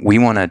 And we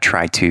want to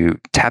try to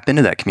tap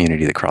into that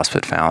community that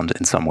CrossFit found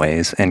in some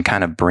ways and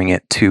kind of bring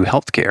it to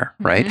healthcare,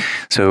 right?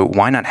 So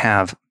why not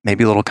have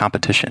maybe a little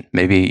competition?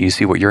 Maybe you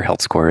see what your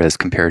health score is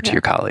compared to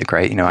your colleague,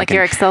 right?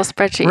 Your Excel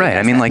spreadsheet. Right.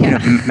 I mean,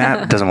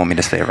 Matt doesn't want me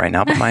to say it right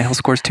now, but my health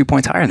score is 2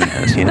 points higher than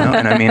his, And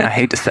I mean, I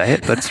hate to say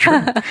it, but it's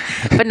true.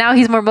 But now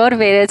he's more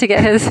motivated to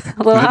get his a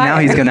little higher.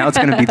 Now it's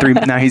going to be 3.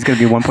 Now he's going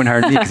to be 1 point higher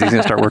than me because he's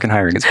going to start working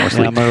higher and get some more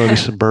sleep. I'm going to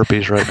do some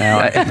burpees right now.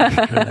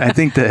 I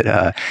think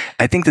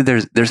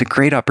that there's a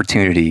great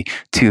opportunity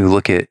to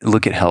look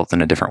at health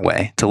in a different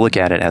way, to look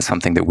at it as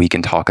something that we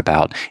can talk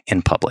about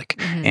in public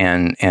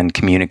and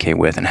communicate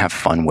with and have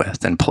fun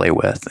with and play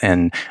with.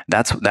 And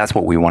that's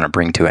what we want to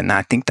bring to it. And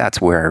I think that's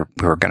where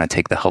we're going to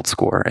take the health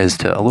score, is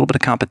to a little bit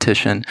of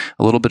competition,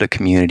 a little bit of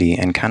community,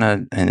 and kind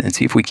of and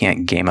see if we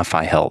can't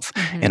gamify health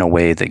in a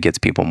way that gets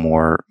people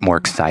more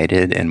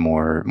excited and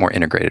more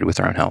integrated with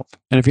their own health.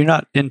 And if you're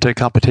not into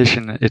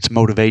competition, it's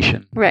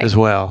motivation as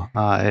well.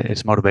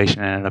 It's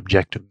motivation and an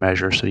objective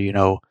measure, so you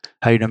know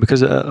how you're doing.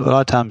 Because a lot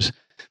of times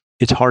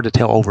it's hard to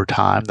tell over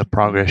time the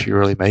progress you're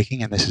really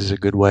making, and this is a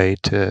good way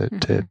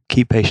to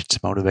keep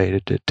patients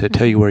motivated, to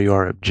tell you where you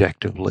are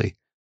objectively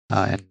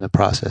in the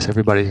process.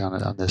 Everybody's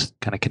on this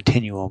kind of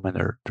continuum, and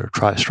they're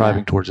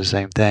striving towards the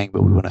same thing,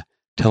 but we want to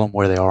tell them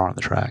where they are on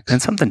the tracks.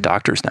 And something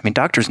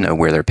doctors know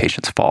where their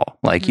patients fall.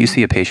 Like you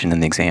see a patient in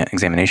the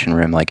examination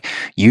room, like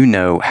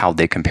how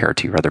they compare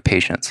to your other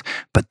patients,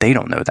 but they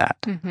don't know that.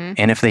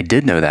 And if they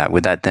did know that,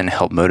 would that then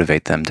help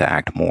motivate them to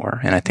act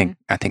more? And I think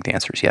the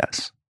answer is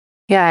yes.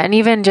 Yeah, and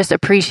even just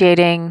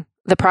appreciating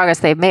the progress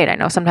they've made. I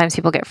know sometimes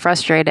people get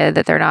frustrated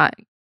that they're not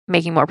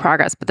making more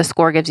progress, but the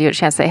score gives you a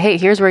chance to say, hey,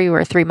 here's where you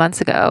were 3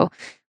 months ago.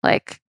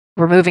 Like,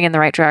 we're moving in the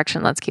right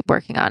direction. Let's keep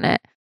working on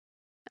it.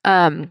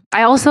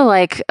 I also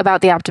like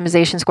about the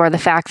optimization score the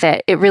fact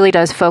that it really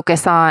does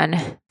focus on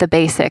the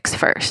basics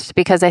first,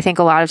 because I think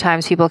a lot of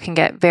times people can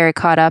get very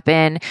caught up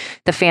in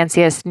the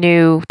fanciest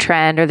new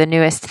trend or the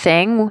newest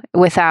thing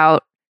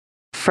without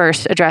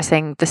first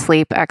addressing the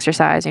sleep,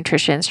 exercise,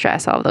 nutrition,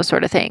 stress, all of those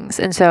sort of things.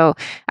 And so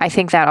I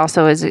think that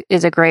also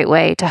is a great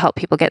way to help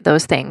people get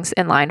those things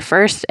in line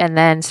first and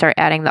then start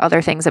adding the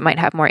other things that might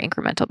have more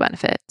incremental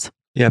benefits.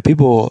 Yeah,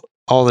 people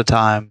all the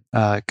time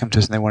come to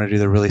us and they want to do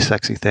the really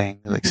sexy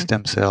thing, like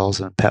stem cells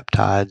and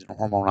peptides and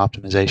hormone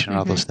optimization and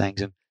all those things.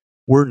 And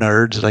we're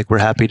nerds, like we're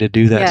happy to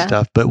do that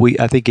stuff, but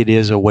I think it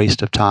is a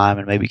waste of time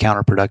and maybe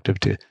counterproductive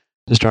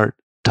to start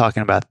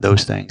talking about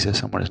those things if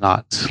someone is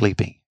not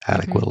sleeping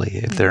adequately,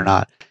 if they're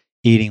not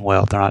eating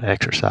well, if they're not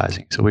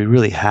exercising. So we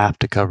really have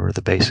to cover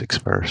the basics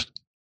first.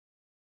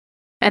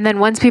 And then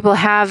once people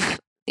have,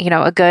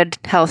 a good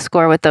health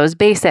score with those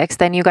basics,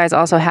 then you guys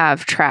also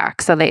have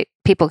tracks so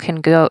people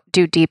can go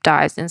do deep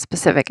dives in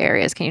specific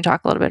areas. Can you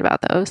talk a little bit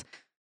about those?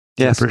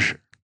 Yeah, for sure.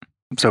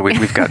 So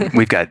we've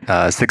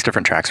got 6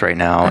 different tracks right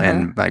now,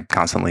 and like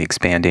constantly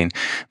expanding.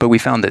 But we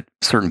found that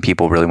certain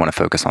people really want to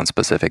focus on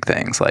specific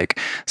things. Like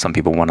some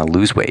people want to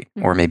lose weight,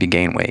 or maybe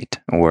gain weight,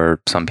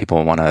 or some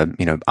people want to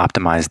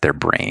optimize their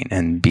brain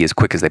and be as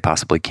quick as they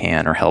possibly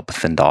can, or help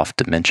fend off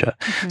dementia.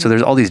 So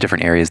there's all these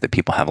different areas that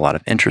people have a lot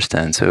of interest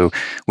in. So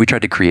we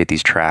tried to create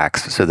these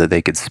tracks so that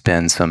they could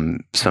spend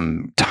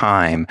some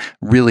time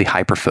really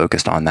hyper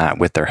focused on that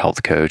with their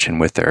health coach and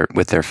with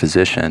their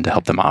physician to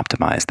help them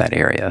optimize that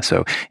area.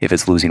 So if it's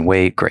it's losing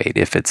weight, great.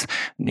 If it's,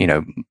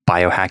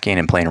 biohacking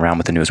and playing around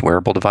with the newest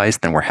wearable device,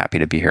 then we're happy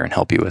to be here and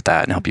help you with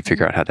that and help you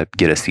figure out how to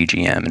get a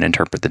CGM and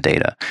interpret the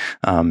data.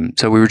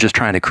 So we were just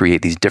trying to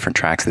create these different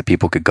tracks that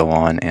people could go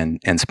on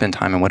and spend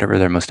time in whatever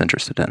they're most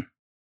interested in.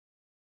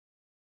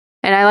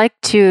 And I like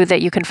too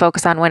that you can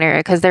focus on one area,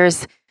 because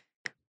there's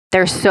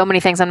so many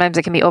things. Sometimes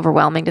it can be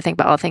overwhelming to think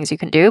about all the things you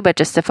can do, but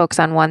just to focus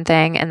on one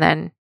thing and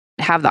then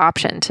have the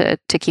option to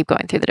keep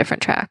going through the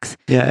different tracks.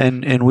 Yeah,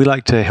 and we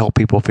like to help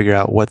people figure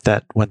out what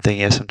that one thing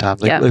is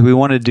sometimes. Like we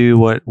want to do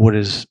what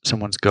is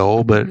someone's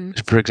goal, but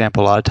for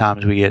example, a lot of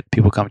times we get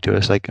people come to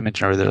us, like I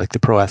mentioned earlier, like the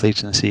pro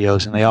athletes and the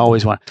CEOs, and they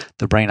always want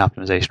the brain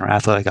optimization or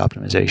athletic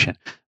optimization.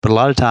 But a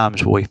lot of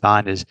times what we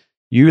find is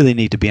you really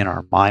need to be in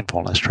our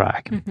mindfulness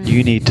track.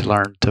 You need to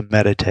learn to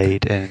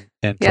meditate and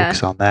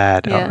focus on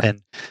that.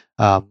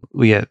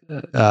 We had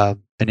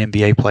an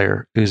NBA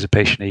player who's a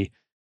patient. He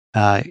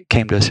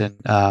came to us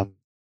and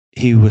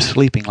he was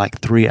sleeping like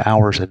 3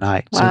 hours a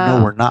night. So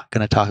no, we're not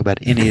going to talk about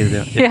any of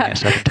the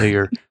advanced stuff until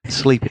you're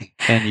sleeping.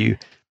 And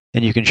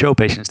you can show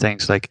patients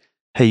things like,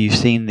 hey, you've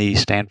seen the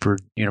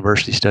Stanford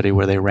University study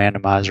where they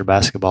randomize their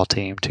basketball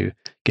team to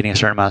getting a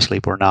certain amount of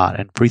sleep or not,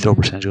 and free throw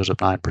percentage goes up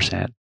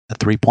 9%. A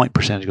 3-point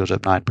percentage goes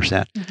up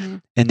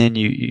 9%. And then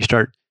you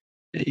start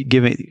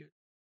getting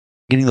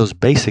those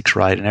basics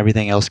right, and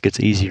everything else gets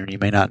easier, and you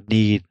may not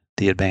need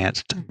the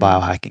advanced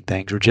biohacking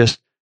things, or just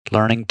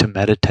learning to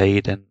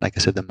meditate. And like I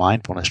said, the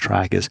mindfulness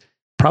track is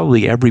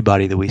probably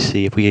everybody that we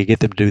see. If we could get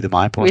them to do the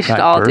mindfulness track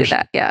first. We should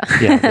all do that,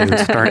 yeah. They would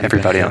start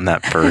everybody on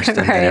that first, and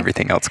then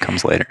everything else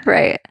comes later.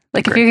 Right.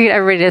 Like if you could get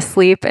everybody to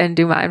sleep and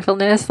do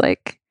mindfulness,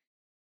 like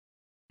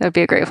that would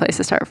be a great place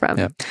to start from.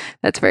 Yep.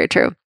 That's very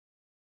true.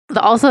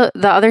 The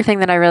other thing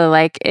that I really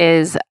like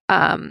is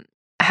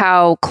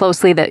how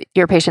closely that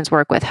your patients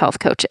work with health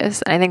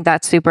coaches. And I think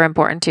that's super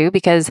important too,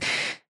 because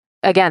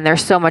again,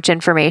 there's so much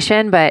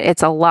information, but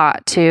it's a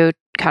lot to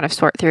kind of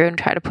sort through and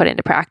try to put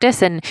into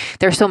practice. And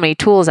there's so many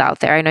tools out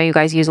there. I know you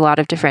guys use a lot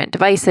of different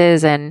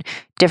devices and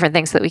different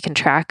things so that we can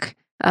track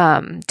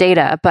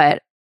data,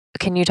 but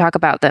can you talk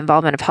about the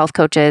involvement of health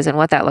coaches and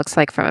what that looks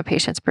like from a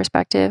patient's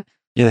perspective?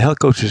 Yeah, the health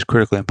coach is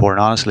critically important.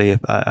 Honestly,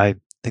 I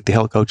think the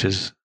health coach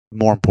is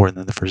more important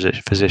than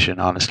the physician,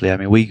 honestly. I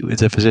mean,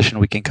 as a physician,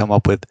 we can come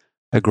up with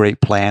a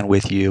great plan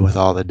with you with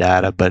all the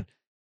data, but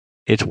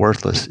it's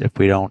worthless if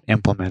we don't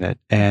implement it.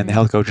 And the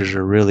health coaches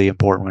are really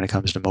important when it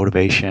comes to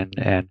motivation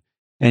and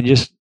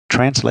just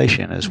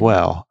translation as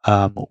well.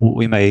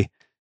 We may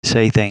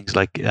say things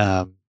like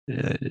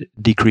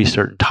decrease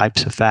certain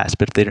types of fats,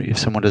 but if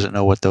someone doesn't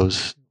know what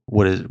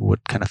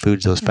kind of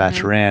foods those fats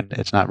are in,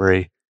 it's not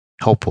very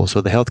helpful.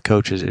 So the health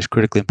coach is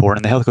critically important.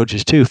 And the health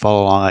coaches too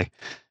follow along. Like,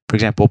 for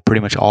example,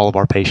 pretty much all of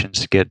our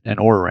patients get an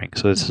Oura Ring.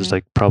 So this is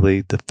like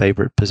probably the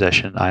favorite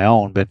possession I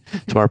own. But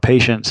so our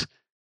patients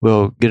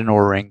will get an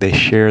Oura Ring. They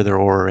share their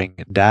Oura Ring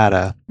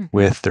data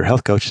with their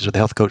health coaches. So the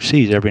health coach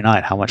sees every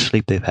night how much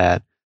sleep they've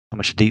had, how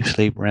much deep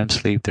sleep, REM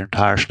sleep, their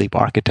entire sleep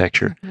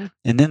architecture.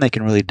 And then they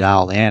can really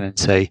dial in and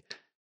say,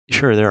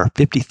 sure, there are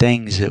 50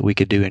 things that we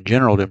could do in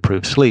general to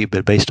improve sleep,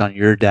 but based on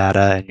your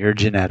data and your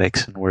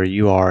genetics and where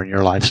you are and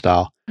your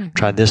lifestyle,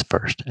 try this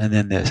first, and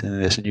then this, and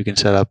then this. And you can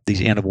set up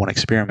these N-of-1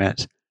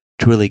 experiments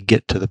to really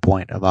get to the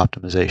point of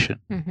optimization.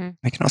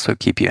 They can also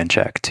keep you in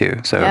check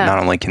too. So not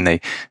only can they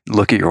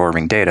look at your Oura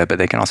Ring data, but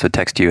they can also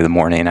text you in the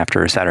morning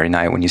after a Saturday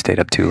night when you stayed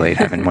up too late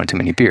having one too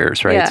many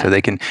beers, right? So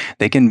they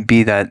can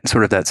be that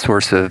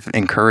source of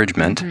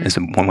encouragement is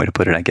one way to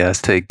put it, I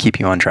guess, to keep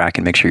you on track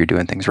and make sure you're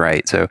doing things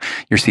right. So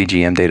your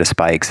CGM data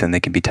spikes and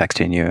they can be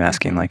texting you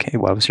asking like, hey,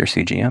 why was your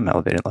CGM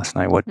elevated last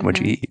night? What'd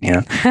you eat?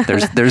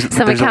 There's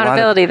some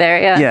accountability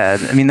there. Yeah.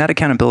 I mean, that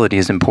accountability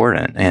is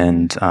important.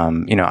 And,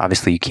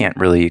 obviously you can't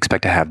really expect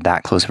to have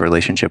that close of a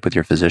relationship with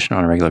your physician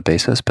on a regular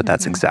basis, but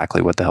that's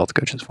exactly what the health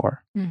coach is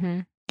for.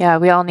 Yeah,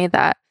 we all need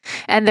that.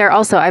 And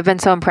I've been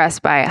so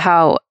impressed by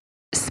how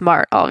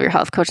smart all of your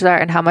health coaches are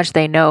and how much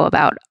they know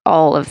about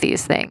all of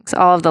these things,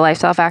 all of the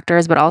lifestyle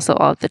factors, but also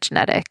all of the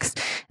genetics.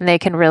 And they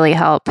can really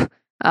help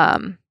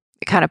kind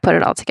of put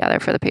it all together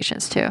for the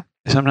patients too.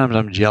 Sometimes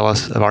I'm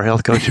jealous of our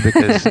health coaches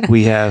because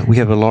we have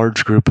a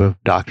large group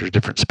of doctors,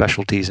 different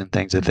specialties and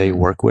things that they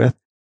work with.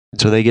 And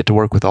so they get to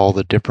work with all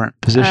the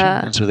different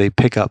positions, and so they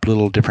pick up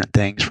little different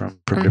things from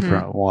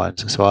different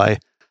ones. And so I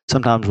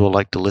sometimes will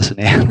like to listen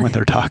in when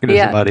they're talking to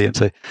somebody and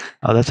say,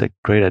 "Oh, that's a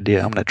great idea.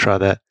 I'm going to try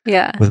that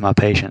with my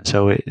patient."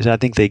 So I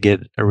think they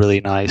get a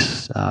really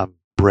nice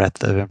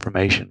breadth of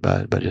information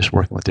by just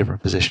working with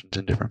different physicians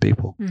and different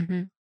people.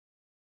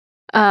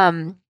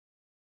 I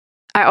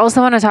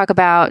also want to talk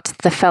about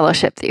the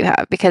fellowship that you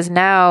have, because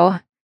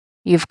now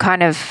you've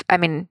kind of,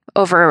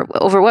 over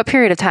what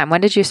period of time? When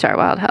did you start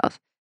Wild Health?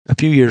 A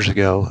few years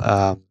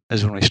ago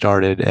is when we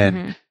started,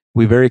 and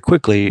we very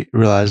quickly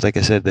realized, like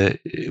I said, that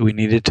we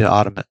needed to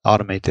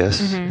automate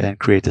this and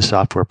create the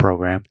software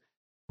program.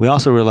 We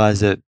also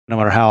realized that no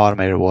matter how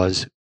automated it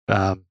was,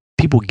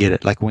 people get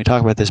it. Like when we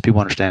talk about this,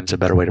 people understand it's a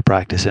better way to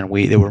practice, and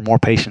there were more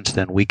patients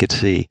than we could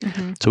see.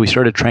 So we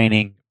started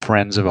training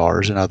friends of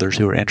ours and others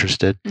who were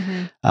interested.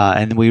 Mm-hmm.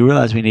 And we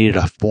realized we needed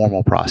a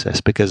formal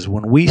process, because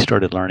when we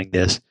started learning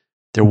this,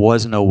 there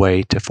was no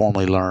way to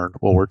formally learn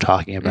what we're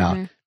talking about.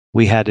 Mm-hmm.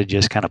 We had to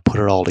just kind of put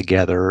it all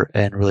together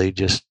and really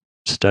just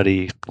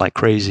study like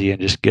crazy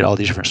and just get all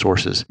these different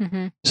sources.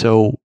 Mm-hmm.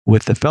 So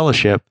with the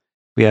fellowship,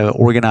 we have an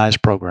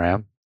organized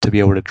program to be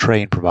able to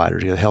train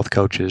providers, either health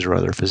coaches or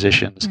other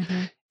physicians,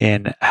 Mm-hmm.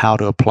 in how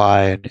to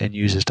apply and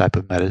use this type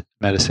of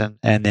medicine.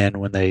 And then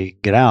when they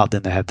get out,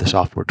 then they have the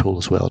software tool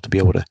as well to be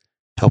able to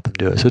help them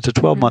do it. So it's a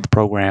 12-month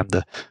program.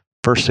 The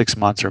first 6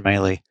 months are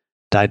mainly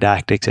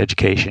didactics,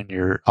 education.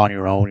 You're on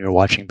your own. You're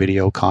watching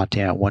video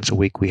content. Once a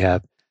week, we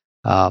have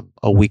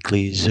a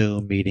weekly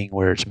Zoom meeting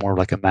where it's more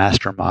like a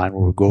mastermind,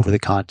 where we'll go over the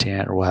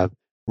content, or we'll have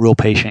real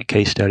patient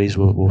case studies.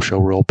 We'll show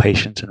real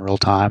patients in real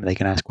time. They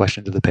can ask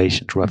questions of the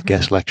patients. We'll have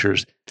guest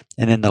lectures.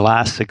 And then the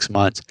last 6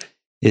 months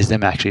is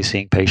them actually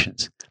seeing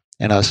patients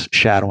and us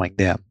shadowing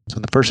them. So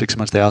in the first 6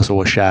 months, they also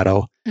will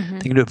shadow. Mm-hmm.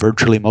 They can do it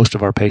virtually. Most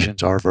of our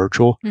patients are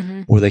virtual,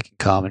 Mm-hmm. or they can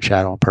come and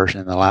shadow in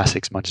person. And the last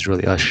 6 months is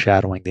really us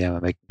shadowing them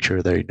and making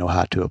sure they know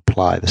how to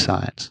apply the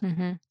science.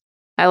 Mm-hmm.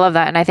 I love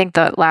that. And I think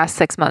the last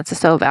 6 months is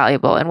so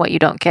valuable, and what you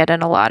don't get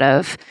in a lot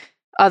of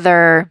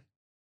other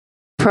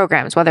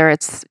programs, whether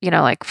it's,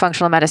 like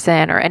functional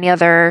medicine or any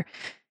other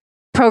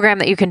program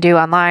that you can do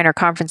online or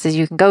conferences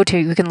you can go to.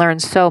 You can learn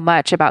so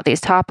much about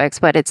these topics,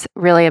 but it's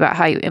really about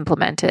how you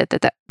implement it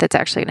that's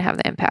actually going to have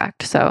the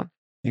impact. So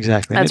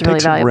exactly. That's and it really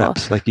takes some valuable.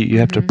 reps. Like you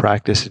have to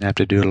practice and have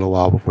to do it a little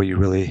while before you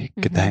really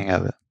get the hang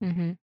of it.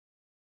 Mm-hmm.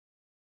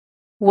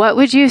 What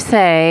would you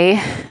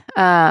say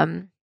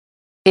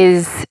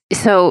is,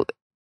 so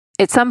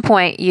at some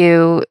point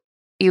you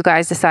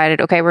guys decided,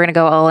 okay, we're going to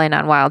go all in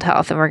on Wild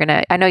Health,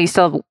 and I know you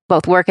still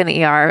both work in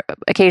the ER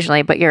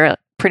occasionally, but you're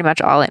pretty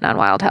much all in on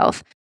Wild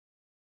Health.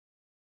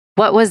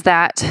 What was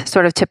that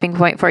sort of tipping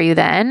point for you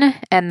then?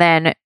 And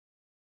then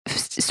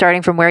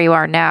starting from where you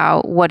are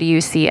now, what do you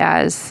see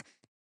as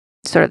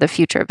sort of the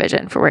future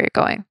vision for where you're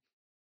going?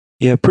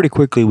 Yeah, pretty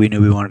quickly we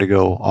knew we wanted to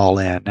go all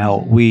in.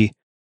 Now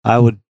I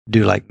would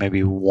do like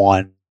maybe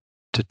 1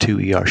 to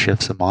 2 ER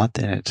shifts a month,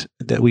 and it's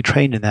that we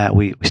trained in that.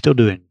 We still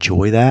do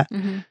enjoy that,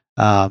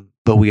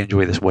 but we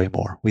enjoy this way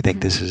more. We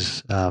think this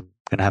is going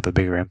to have a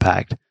bigger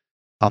impact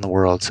on the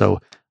world. So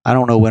I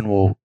don't know when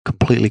we'll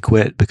completely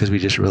quit, because we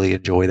just really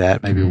enjoy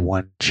that. Maybe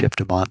 1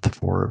 shift a month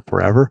for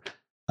forever.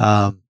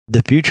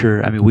 The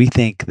future, we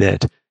think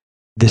that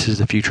this is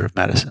the future of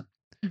medicine.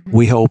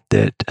 We hope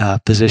that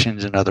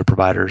physicians and other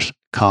providers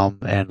come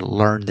and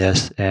learn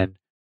this, and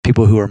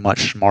people who are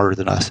much smarter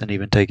than us, and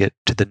even take it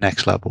to the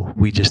next level.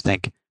 We just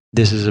think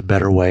this is a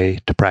better way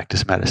to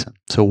practice medicine.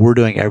 So we're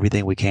doing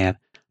everything we can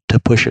to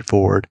push it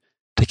forward,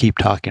 to keep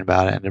talking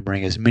about it, and to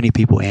bring as many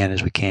people in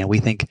as we can. We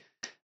think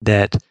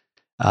that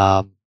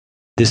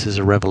this is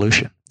a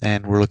revolution,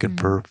 and we're looking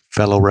for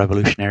fellow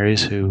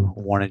revolutionaries who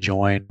want to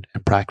join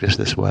and practice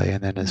this way.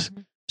 And then as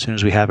soon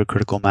as we have a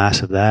critical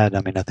mass of that,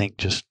 I think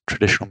just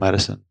traditional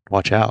medicine,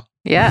 watch out.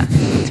 Yeah,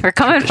 we're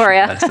coming for you.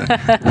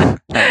 Yeah,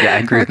 I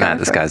agree with Matt.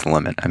 The sky's the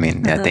limit. I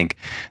think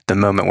the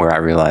moment where I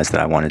realized that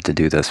I wanted to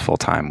do this full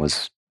time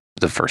was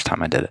the first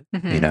time I did it.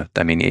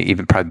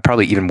 Even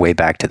probably even way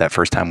back to that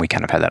first time, we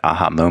kind of had that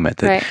aha moment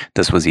that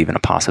this was even a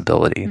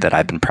possibility, that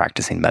I've been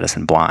practicing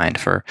medicine blind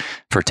for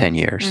 10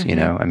 years.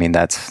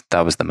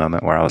 That was the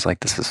moment where I was like,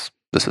 this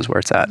is where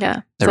it's at.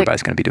 Yeah,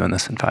 everybody's going to be doing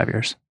this in 5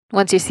 years.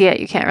 Once you see it,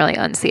 you can't really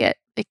unsee it.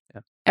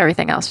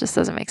 Everything else just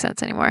doesn't make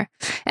sense anymore.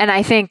 And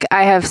I think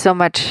I have so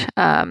much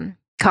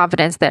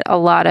confidence that a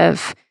lot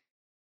of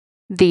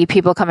the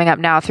people coming up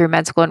now through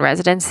med school and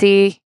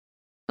residency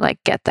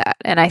get that.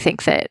 And I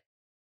think that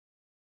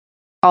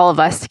all of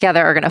us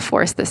together are going to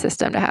force the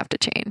system to have to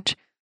change.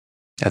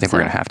 I think we're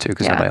going to have to,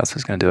 because nobody else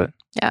is going to do it.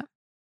 Yeah.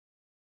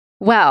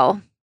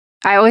 Well,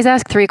 I always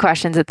ask 3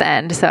 questions at the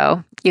end,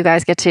 so you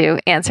guys get to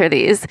answer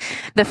these.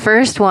 The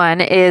first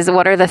one is,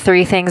 what are the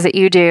 3 things that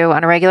you do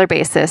on a regular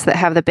basis that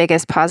have the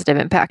biggest positive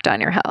impact on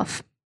your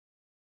health?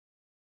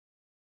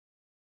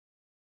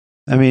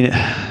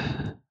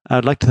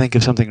 I'd like to think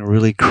of something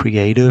really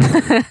creative.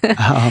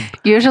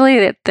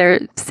 Usually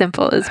they're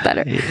simple is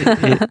better.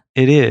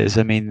 It is.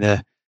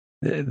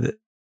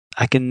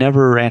 I can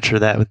never answer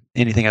that with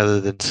anything other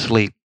than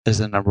sleep is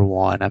the number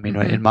one.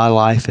 In my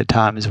life, at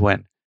times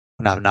when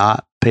I've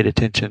not paid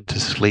attention to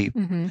sleep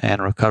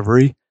and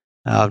recovery,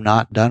 I've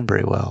not done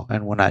very well.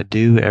 And when I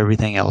do,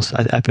 everything else,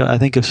 I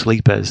think of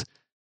sleep as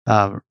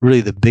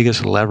really the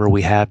biggest lever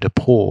we have to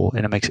pull,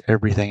 and it makes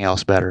everything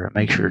else better. It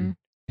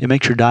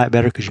makes your diet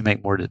better because you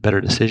make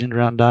better decisions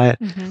around diet.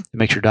 It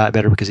makes your diet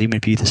better because even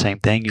if you eat the same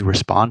thing, you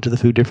respond to the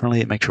food differently.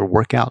 It makes your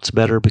workouts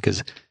better because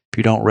if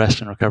you don't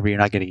rest and recover, you're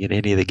not going to get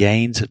any of the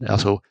gains. It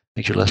also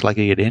makes you less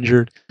likely to get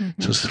injured.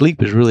 So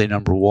sleep is really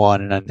number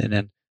one. And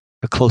then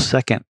a close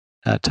second,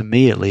 to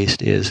me at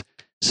least, is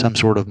some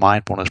sort of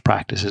mindfulness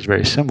practice. Is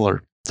very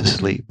similar to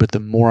sleep. But the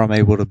more I'm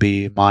able to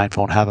be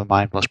mindful and have a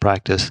mindfulness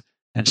practice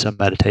and some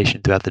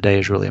meditation throughout the day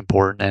is really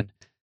important. And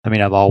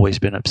I've always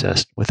been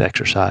obsessed with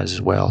exercise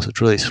as well. So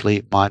it's really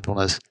sleep,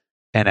 mindfulness,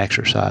 and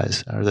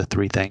exercise are the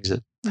 3 things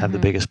that have the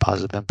biggest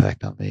positive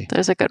impact on me.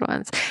 Those are good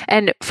ones.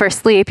 And for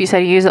sleep, you said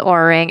you use the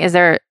Oura Ring. Is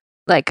there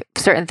like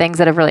certain things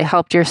that have really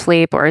helped your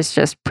sleep, or is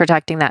just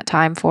protecting that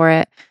time for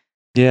it?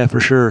 Yeah, for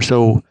sure.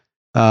 So,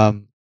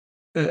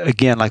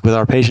 again, like with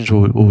our patients,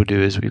 what we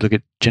do is we look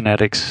at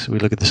genetics, we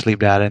look at the sleep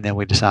data, and then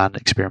we design an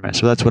experiment.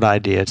 So that's what I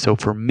did. So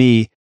for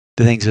me,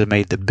 the things that have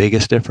made the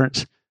biggest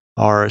difference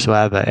are, so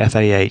I have a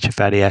FAH, a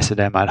fatty acid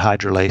amide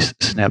hydrolase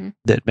SNP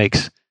that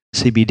makes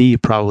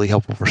CBD probably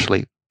helpful for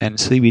sleep. And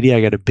CBD,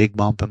 I got a big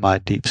bump in my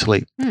deep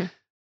sleep.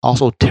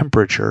 Also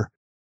temperature,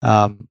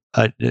 a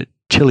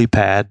Chili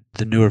Pad,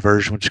 the newer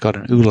version, which is called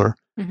an Euler,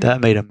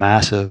 that made a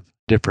massive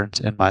difference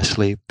in my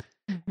sleep.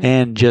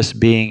 And just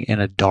being in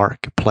a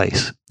dark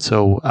place.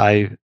 So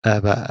I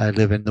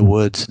live in the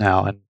woods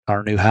now, and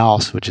our new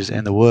house, which is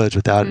in the woods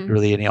without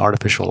really any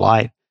artificial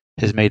light,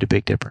 has made a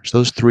big difference.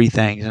 Those three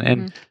things.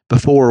 And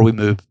before we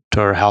moved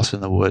to our house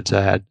in the woods,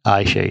 I had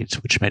eye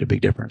shades, which made a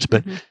big difference.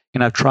 But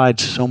I've tried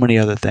so many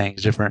other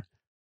things, different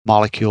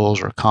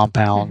molecules or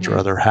compounds or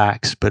other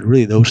hacks. But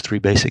really, those three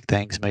basic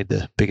things made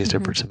the biggest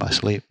difference in my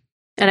sleep.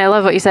 And I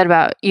love what you said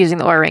about using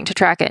the Oura Ring to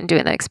track it and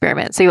doing the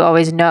experiment. So you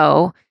always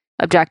know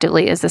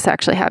objectively, is this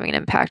actually having an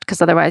impact?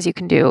 Because otherwise you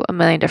can do a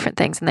million different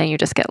things and then you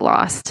just get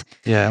lost.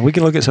 Yeah, and we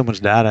can look at someone's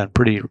data and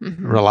pretty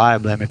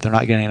reliably. I mean, if they're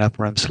not getting enough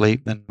REM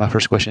sleep, then my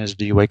first question is,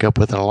 do you wake up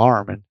with an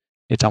alarm? And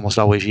it's almost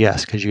always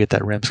yes, because you get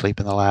that REM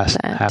sleep in the last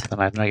half of the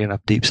night. If you're not getting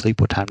enough deep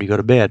sleep, what time do you go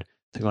to bed?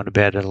 They're going to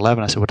bed at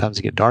 11. I said, what time does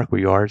it get dark where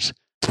you are? It's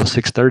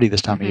 6:30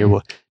 this time of year.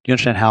 Well, do you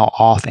understand how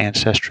off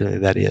ancestrally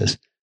that is?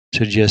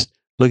 So just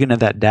looking at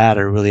that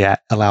data really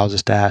allows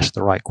us to ask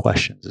the right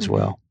questions as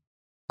well.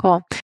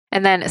 Cool.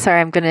 And then, sorry,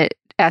 I'm going to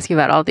ask you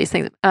about all these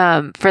things.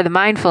 For the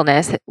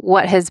mindfulness,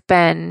 what has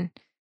been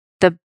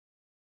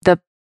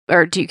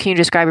can you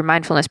describe your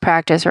mindfulness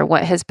practice, or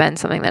what has been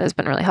something that has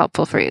been really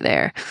helpful for you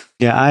there?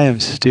 Yeah, I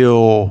am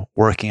still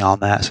working on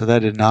that. So that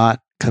did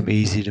not come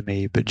easy to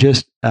me, but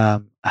just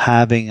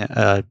having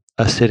a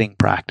sitting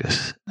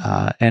practice.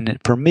 And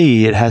for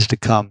me, it has to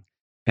come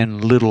in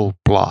little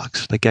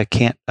blocks. Like I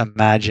can't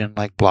imagine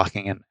like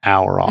blocking an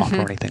hour off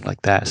or anything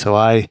like that. So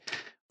I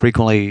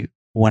frequently,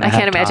 when I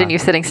can't imagine you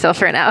sitting still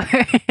for an hour.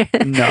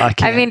 No, I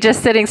can't. I mean,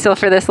 just sitting still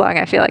for this long,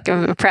 I feel like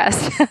I'm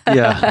impressed.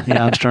 yeah,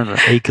 I'm starting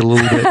to ache a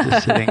little bit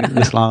just sitting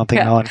this long. I'm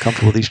thinking how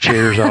uncomfortable these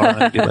chairs are,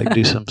 and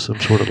do some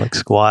sort of like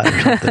squat or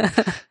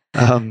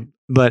something.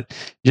 But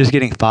just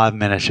getting 5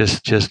 minutes,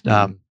 just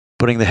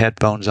putting the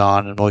headphones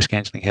on and voice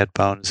canceling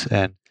headphones,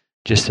 and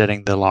just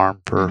setting the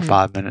alarm for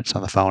 5 minutes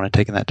on the phone and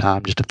taking that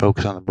time just to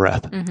focus on the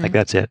breath. Like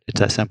that's it. It's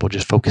that simple.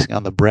 Just focusing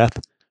on the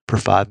breath for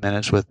 5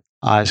 minutes with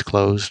eyes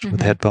closed,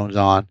 with headphones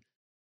on.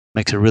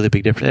 Makes a really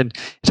big difference. And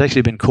it's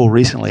actually been cool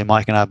recently.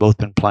 Mike and I have both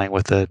been playing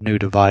with a new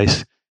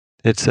device.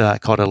 It's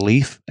called a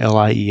Lief,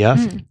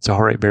 L-I-E-F. It's a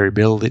heart rate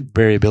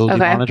variability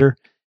monitor.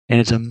 And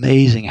it's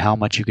amazing how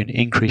much you can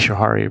increase your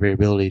heart rate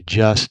variability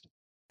just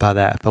by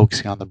that,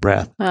 focusing on the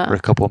breath for a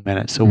couple of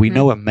minutes. So we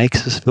know it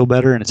makes us feel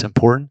better and it's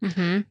important,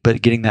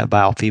 but getting that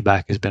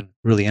biofeedback has been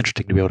really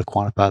interesting to be able to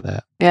quantify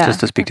that. Yeah, just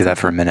to speak to that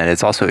for a minute,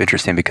 it's also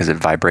interesting because it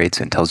vibrates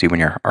and tells you when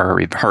your heart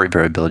rate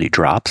variability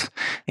drops.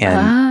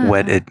 And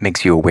what it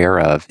makes you aware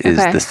of is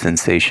the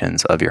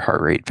sensations of your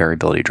heart rate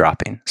variability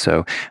dropping.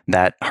 So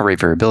that heart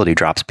rate variability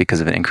drops because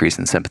of an increase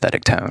in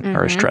sympathetic tone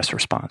or a stress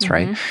response,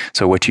 right?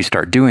 So what you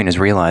start doing is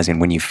realizing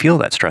when you feel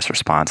that stress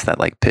response, that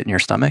like pit in your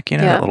stomach,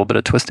 that little bit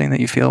of twisting that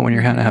you feel when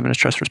you're kind of having a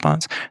stress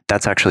response,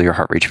 that's actually your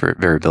heart rate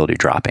variability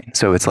dropping.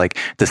 So it's like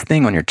this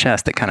thing on your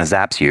chest that kind of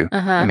zaps you.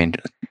 I mean,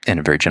 in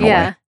a very gentle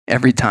way.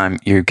 Every time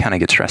you kind of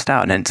get stressed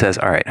out, and it says,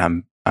 all right,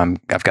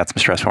 I've got some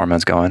stress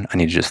hormones going. I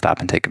need to just stop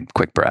and take a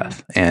quick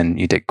breath. And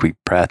you take a quick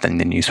breath, and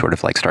then you sort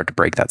of like start to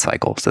break that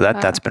cycle. So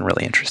that's been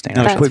really interesting.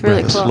 Not a quick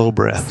really breath, cool. a slow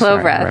breath.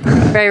 Slow breath.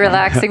 Very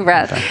relaxing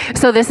breath.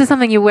 So this is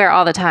something you wear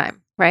all the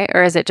time, right?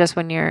 Or is it just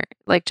when you're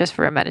like just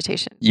for a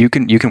meditation? You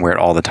can wear it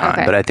all the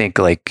time, but I think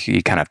like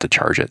you kind of have to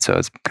charge it. So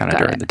it's kind of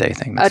during the day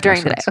thing.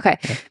 During the day. Okay.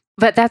 Yeah.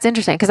 But that's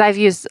interesting because I've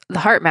used the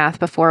HeartMath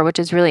before, which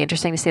is really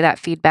interesting to see that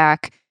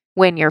feedback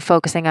when you're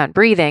focusing on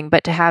breathing,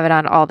 but to have it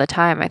on all the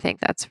time, I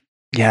think that's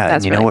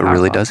and you know what powerful.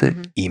 really does it?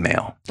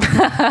 Email.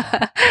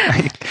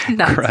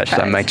 Crushed.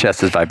 My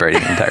chest is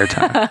vibrating the entire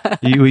time.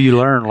 You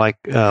learn like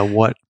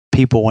what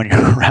people when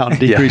you're around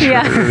decrease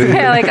yeah,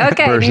 like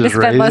okay, I need to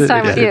spend less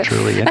time with you. It's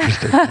really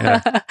interesting.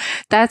 Yeah.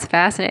 That's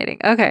fascinating.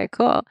 Okay,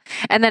 cool.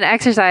 And then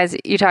exercise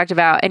you talked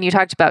about, and you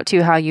talked about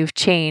too how you've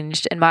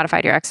changed and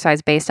modified your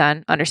exercise based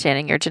on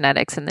understanding your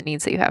genetics and the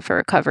needs that you have for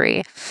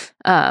recovery.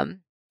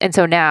 And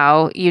so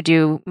now you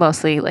do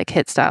mostly like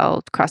HIIT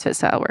style, CrossFit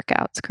style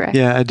workouts, correct?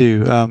 Yeah, I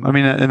do. I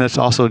mean, and it's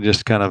also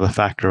just kind of a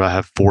factor of I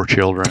have 4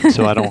 children,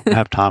 so I don't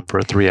have time for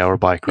a 3-hour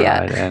bike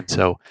ride. And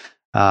so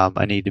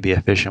I need to be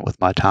efficient with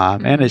my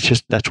time. And it's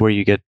just, that's where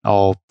you get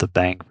all the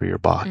bang for your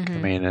buck. I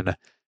mean, in a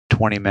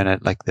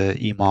 20-minute, like the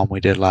EMOM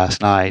we did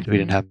last night, we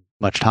didn't have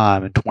much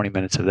time, and 20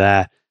 minutes of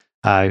that,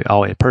 I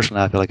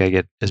feel like I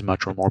get as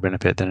much or more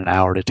benefit than an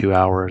hour to 2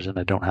 hours, and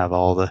I don't have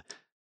all the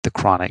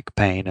chronic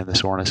pain and the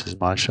soreness as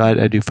much. So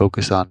I do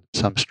focus on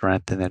some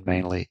strength and then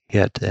mainly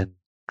HIIT. And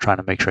trying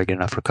to make sure I get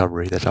enough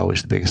recovery. That's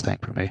always the biggest thing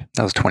for me.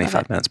 That was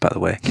 25 minutes, by the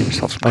way. Give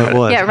yourself some Oh, it credit.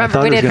 was. Yeah,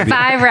 remember we did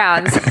 5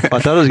 rounds. Well, I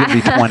thought it was going to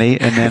be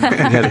 20, and then we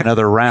had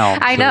another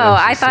round. I so know. it was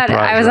a I thought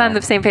surprise I was on round.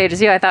 the same page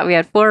as you. I thought we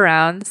had 4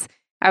 rounds.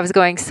 I was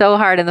going so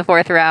hard in the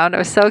 4th round. I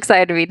was so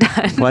excited to be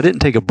done. Well, I didn't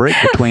take a break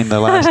between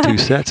the last 2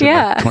 sets.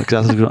 Yeah.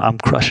 Because I'm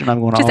crushing. I'm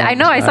going Just, all I out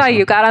know. I this saw last you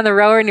one. got on the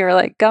rower and you were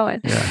like going.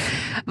 Yeah.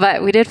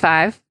 But we did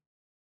 5.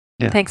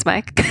 Yeah. Thanks,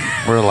 Mike.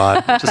 We're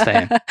alive. Just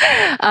saying.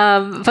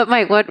 But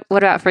Mike, what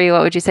about for you?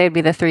 What would you say would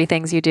be the 3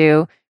 things you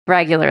do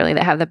regularly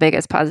that have the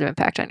biggest positive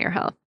impact on your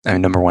health? I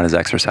mean, number one is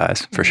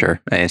exercise for sure.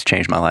 And it's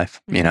changed my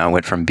life. You know, I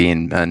went from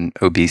being an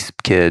obese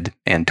kid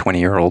and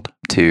 20-year-old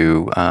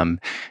to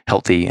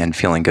healthy and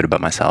feeling good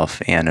about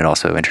myself. And it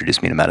also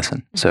introduced me to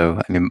medicine.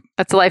 So, I mean,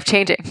 That's life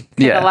changing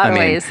Yeah, in a lot of I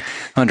mean, ways.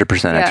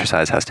 100% Yeah.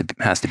 exercise has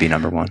to be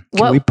number one.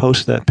 Can we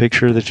post that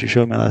picture that you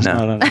showed me last No.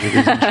 night on the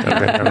video?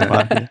 Okay, never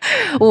mind.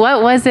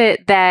 What was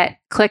it that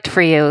clicked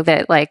for you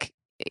that like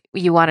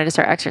you wanted to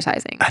start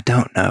exercising? I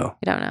don't know.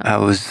 You don't know. I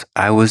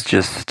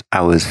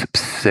was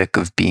sick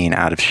of being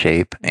out of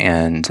shape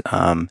and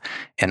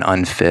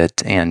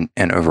unfit and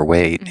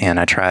overweight. Mm-hmm. And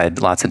I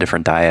tried lots of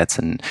different diets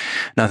and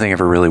nothing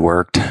ever really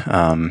worked.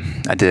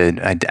 I did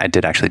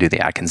actually do the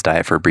Atkins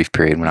diet for a brief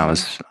period when I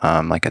was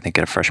like, I think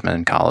a freshman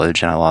in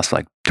college, and I lost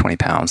like 20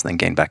 pounds and then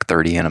gained back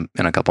 30 in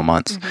a couple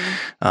months.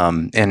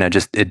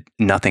 And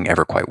nothing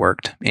ever quite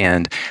worked.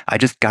 And I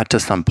just got to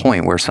some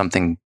point where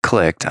something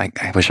clicked. I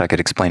wish I could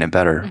explain it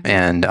better.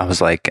 And I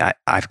was like,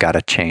 I've got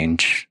to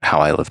change how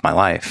I live my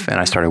life. And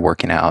I started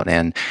working out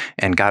and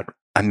got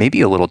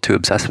maybe a little too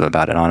obsessive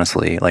about it,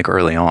 honestly, like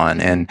early on.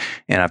 And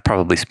I've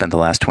probably spent the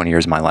last 20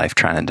 years of my life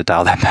trying to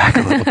dial that back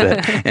a little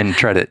bit and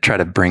try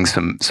to bring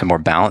some more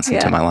balance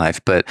into my life.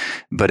 But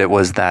it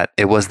was that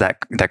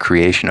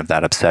creation of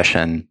that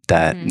obsession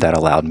that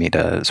allowed me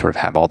to sort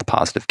of have all the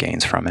positive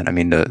gains from it. I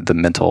mean, the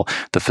mental,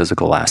 the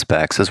physical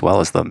aspects, as well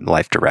as the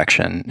life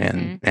direction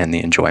and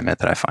the enjoyment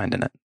that I find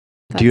in it.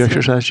 Do you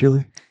exercise,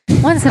 Julie?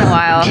 Once in a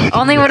while,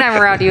 only when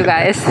I'm around you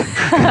guys.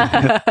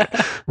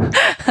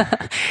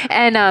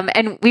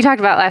 And we talked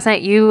about last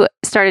night. You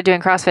started doing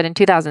CrossFit in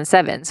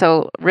 2007,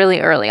 so really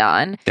early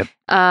on. Yep.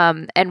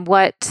 And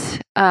what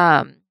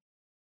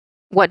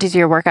does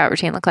your workout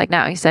routine look like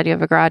now? You said you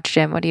have a garage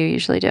gym. What do you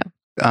usually do?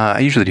 I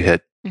usually do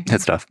hit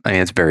stuff. I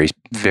mean, it's very,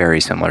 very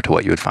similar to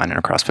what you would find in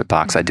a CrossFit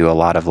box. I do a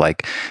lot of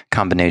like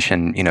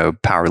combination,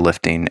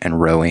 powerlifting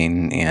and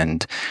rowing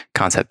and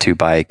Concept 2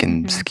 bike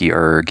and ski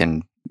erg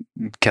and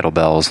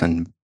kettlebells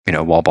and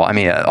wall ball. I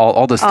mean,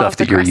 all the stuff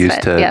that you're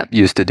used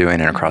to doing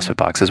in a CrossFit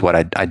box is what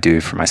I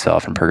do for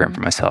myself and program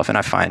for myself. And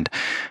I find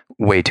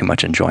way too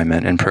much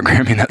enjoyment in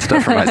programming that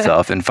stuff for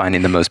myself and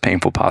finding the most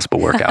painful possible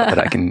workout that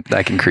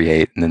I can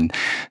create, and then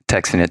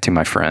texting it to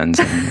my friends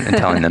and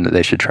telling them that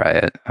they should try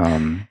it.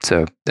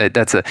 So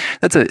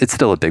it's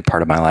still a big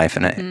part of my life,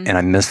 and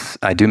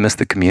I do miss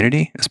the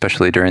community,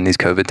 especially during these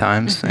COVID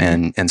times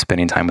and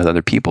spending time with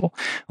other people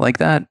like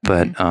that.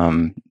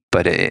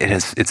 But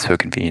it's so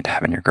convenient to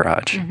have in your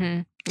garage.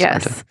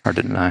 Yes. Hard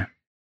to deny.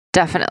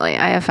 Definitely.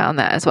 I have found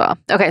that as well.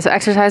 Okay. So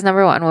exercise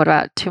number 1. What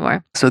about 2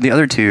 more? So the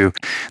other two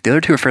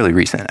are fairly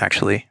recent,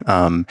 actually.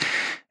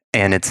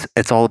 And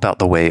it's all about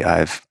the way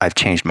I've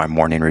changed my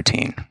morning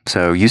routine.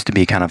 So it used to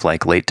be kind of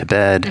like late to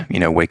bed,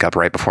 wake up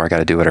right before I got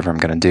to do whatever I'm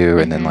going to do,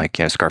 and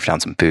then scarf down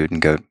some food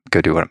and go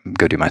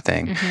do my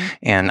thing.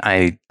 And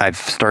I've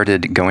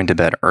started going to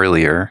bed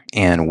earlier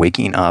and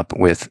waking up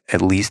with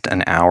at least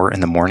an hour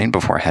in the morning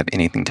before I have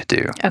anything to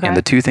do. Okay. And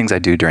the 2 things I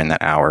do during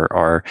that hour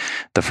are,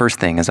 the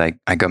first thing is I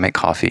go make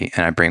coffee,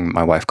 and I bring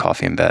my wife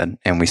coffee in bed,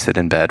 and we sit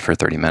in bed for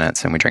 30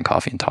 minutes and we drink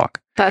coffee and talk.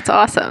 That's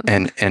awesome.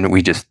 And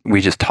we just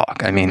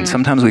talk. I mean,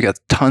 sometimes we got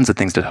tons of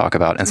things to talk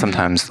about, and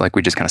sometimes like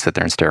we just kind of sit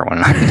there and stare at one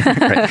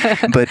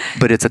another. Right?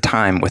 But it's a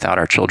time without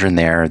our children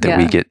there that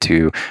we get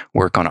to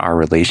work on our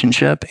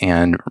relationship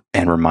and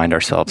remind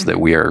ourselves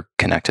that we are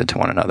connected to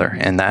one another.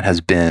 And that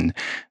has been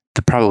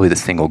probably the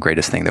single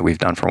greatest thing that we've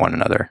done for one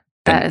another.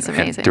 That is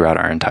amazing. Throughout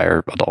our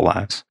entire adult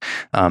lives.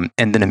 And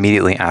then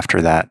immediately after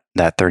that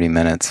 30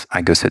 minutes,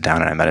 I go sit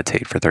down and I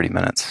meditate for 30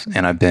 minutes.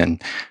 And I've been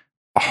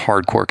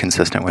hardcore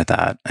consistent with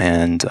that,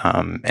 and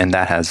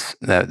that has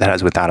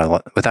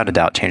without a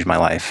doubt changed my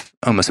life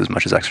almost as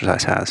much as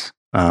exercise has.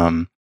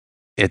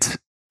 It's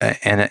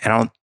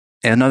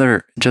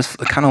another just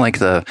kind of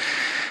like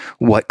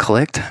what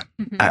clicked.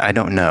 I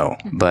don't know,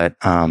 but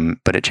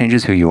it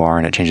changes who you are,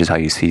 and it changes how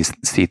you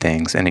see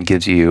things, and it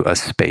gives you a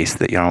space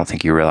that you don't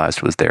think you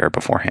realized was there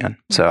beforehand.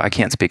 So I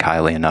can't speak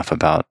highly enough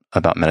about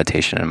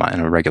meditation in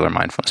a regular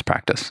mindfulness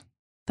practice.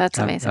 That's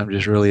amazing. I'm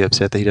just really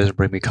upset that he doesn't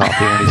bring me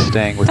coffee when he's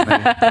staying with me,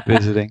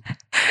 visiting.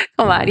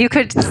 Come on, you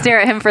could stare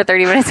at him for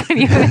 30 minutes when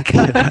you wake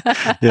up.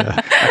 Yeah.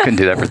 I couldn't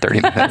do that for 30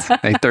 minutes,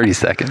 like 30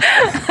 seconds.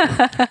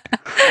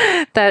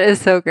 That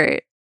is so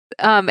great.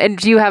 And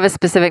do you have a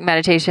specific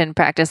meditation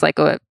practice, like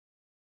a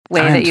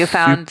way that you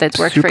found that's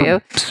worked for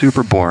you?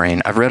 Super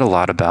boring. I've read a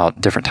lot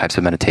about different types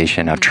of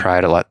meditation. I've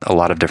tried a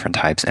lot of different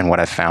types. And what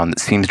I've found that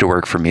seems to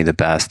work for me the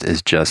best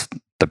is just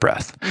the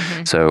breath.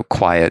 So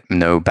quiet,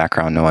 no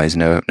background noise,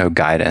 no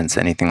guidance,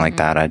 anything like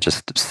that. I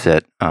just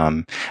sit.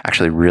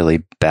 Actually,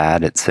 really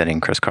bad at sitting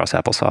crisscross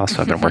applesauce.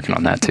 So I've been working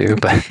on that too.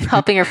 But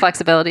helping your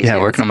flexibility. Yeah,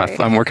 too.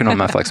 I'm working on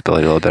my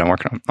flexibility a little bit. I'm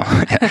working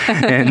on,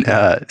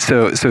 and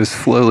so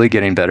slowly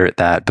getting better at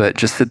that. But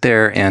just sit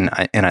there and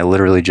I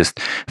literally just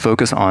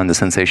focus on the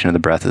sensation of the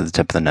breath at the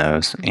tip of the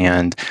nose.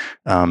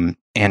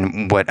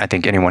 And what I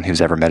think anyone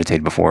who's ever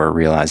meditated before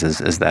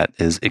realizes is that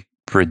is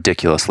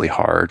ridiculously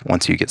hard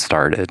once you get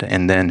started.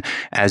 And then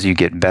as you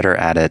get better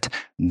at it,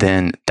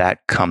 then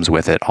that comes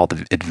with it all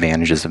the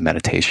advantages of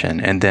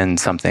meditation. And then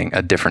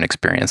a different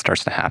experience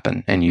starts to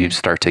happen, and you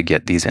start to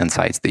get these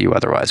insights that you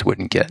otherwise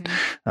wouldn't get.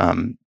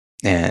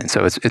 And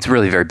so it's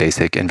really very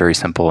basic and very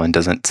simple and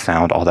doesn't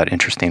sound all that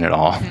interesting at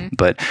all.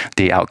 But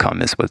the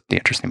outcome is what the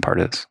interesting part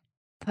is.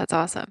 That's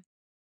awesome.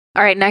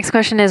 All right. Next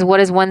question is,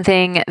 what is one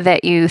thing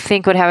that you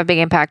think would have a big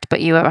impact,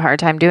 but you have a hard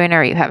time doing,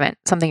 or you haven't,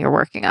 something you're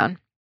working on?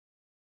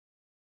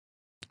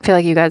 I feel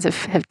like you guys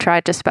have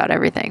tried just about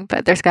everything,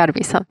 but there's got to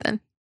be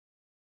something.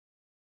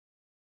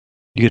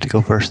 You get to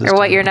go first. Or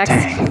what your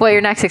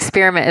next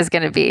experiment is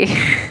going to be.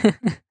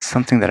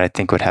 Something that I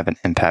think would have an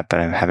impact,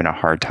 but I'm having a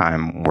hard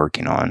time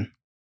working on.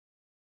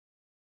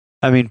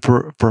 I mean,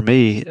 for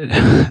me,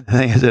 the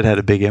thing is, it had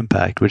a big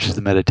impact, which is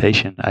the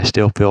meditation. I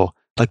still feel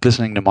like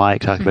listening to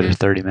Mike talk about his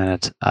 30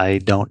 minutes. I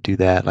don't do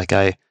that. Like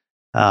I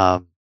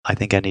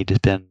think I need to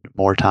spend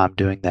more time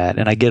doing that.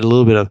 And I get a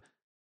little bit of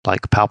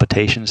like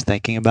palpitations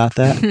thinking about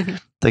that.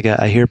 Like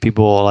I hear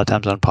people a lot of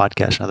times on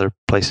podcasts and other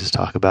places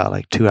talk about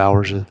like 2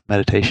 hours of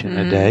meditation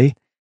a day.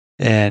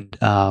 And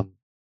I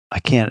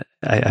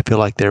feel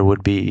like there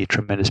would be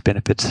tremendous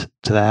benefits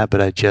to that,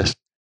 but I just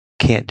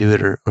can't do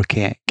it or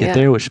can't get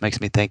there, which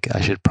makes me think I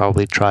should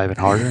probably try even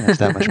harder. And it's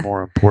that much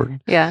more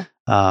important.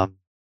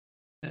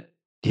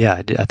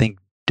 I think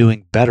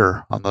doing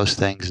better on those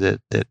things that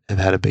have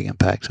had a big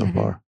impact so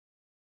far.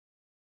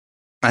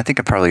 I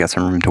think I probably got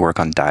some room to work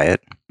on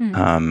diet.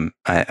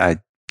 I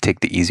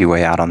take the easy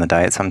way out on the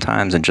diet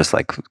sometimes and just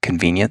like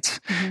convenience.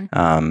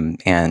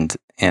 And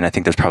I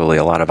think there's probably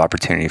a lot of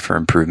opportunity for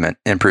improvement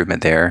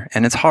there.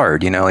 And it's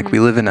hard, like we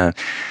live in a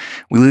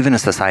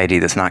society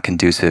that's not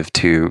conducive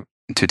to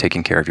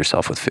taking care of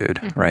yourself with food,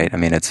 right? I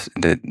mean, it's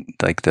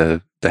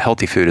the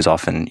healthy food is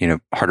often,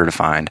 harder to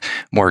find,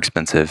 more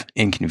expensive,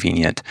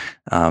 inconvenient,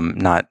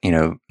 not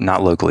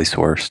locally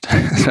sourced.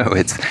 So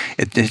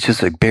it's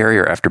just like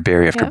barrier after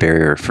barrier after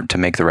barrier to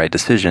make the right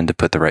decision to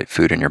put the right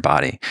food in your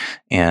body.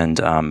 And,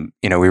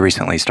 we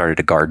recently started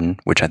a garden,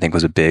 which I think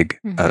was a big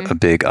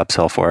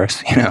upsell for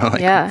us,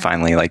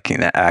 finally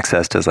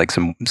access to like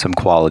some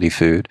quality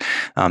food.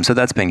 So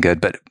that's been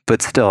good,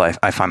 but still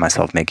I find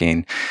myself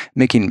making,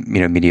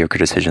 mediocre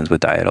decisions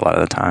with diet a lot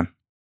of the time.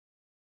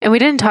 And we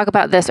didn't talk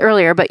about this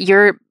earlier, but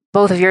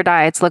both of your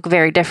diets look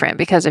very different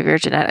because of your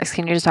genetics.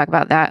 Can you just talk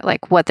about that,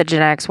 like what the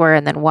genetics were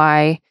and then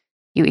why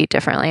you eat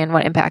differently and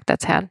what impact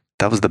that's had?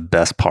 That was the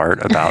best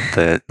part about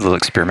the little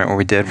experiment where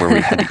we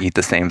had to eat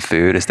the same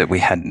food, is that we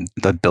had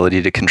the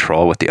ability to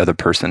control what the other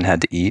person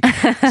had to eat.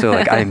 So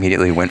I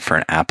immediately went for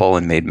an apple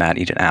and made Matt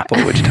eat an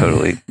apple, which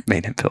totally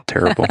made him feel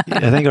terrible.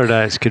 I think our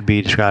diets could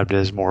be described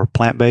as more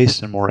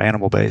plant-based and more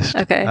animal-based.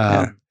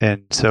 Okay.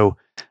 And so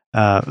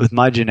with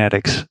my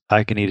genetics,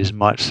 I can eat as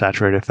much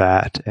saturated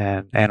fat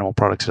and animal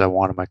products as I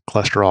want, and my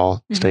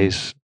cholesterol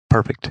stays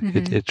perfect.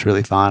 It's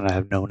really fine. I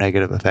have no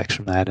negative effects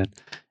from that.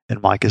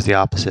 And Mike is the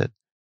opposite.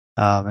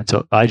 And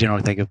so I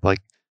generally think of like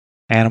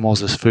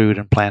animals as food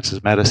and plants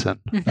as medicine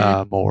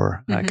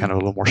more, kind of a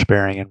little more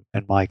sparing.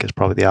 And Mike is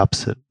probably the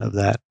opposite of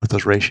that with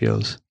those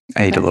ratios.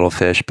 I eat a little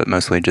fish, but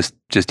mostly just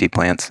eat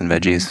plants and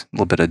veggies, a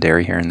little bit of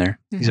dairy here and there.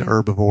 He's an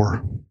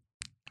herbivore.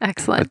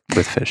 Excellent.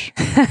 With fish.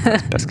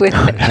 With fish.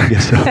 I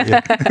guess so,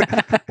 yeah.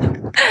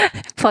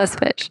 Plus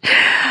fish.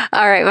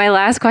 All right. My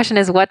last question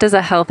is, what does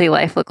a healthy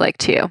life look like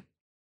to you?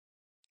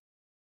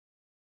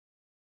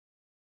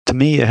 To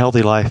me, a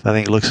healthy life, I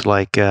think, looks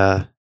like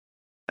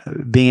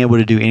being able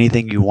to do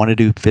anything you want to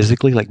do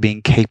physically, like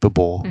being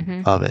capable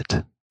of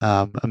it.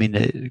 I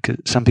mean,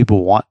 some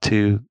people want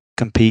to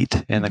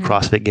compete in the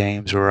CrossFit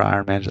Games or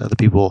Ironmans. Other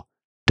people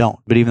don't.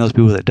 But even those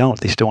people that don't,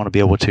 they still want to be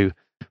able to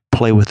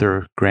play with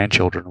their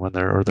grandchildren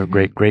or their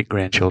great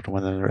grandchildren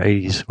when they're in their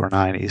 80s or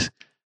 90s.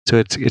 So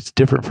it's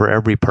different for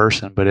every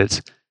person, but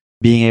it's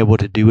being able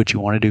to do what you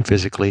want to do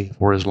physically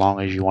for as long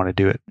as you want to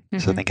do it.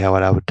 So I think how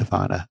I would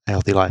define a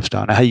healthy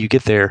lifestyle. Now, how you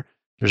get there,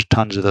 there's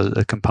tons of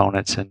the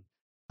components and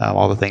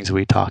all the things that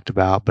we talked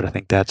about, but I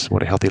think that's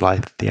what a healthy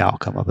life, the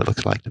outcome of it,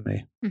 looks like to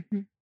me.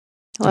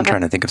 I'm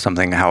trying to think of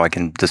something, how I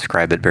can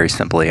describe it very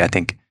simply. I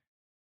think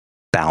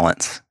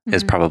balance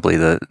is probably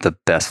the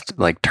best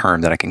term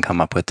that I can come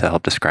up with to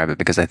help describe it,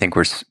 because I think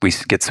we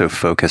get so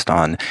focused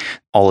on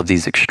all of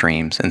these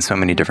extremes in so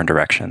many different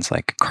directions,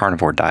 like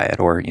carnivore diet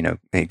or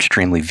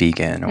extremely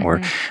vegan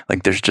or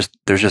there's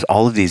just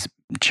all of these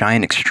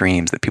giant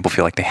extremes that people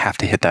feel like they have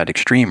to hit that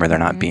extreme or they're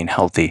not being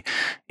healthy,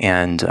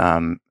 and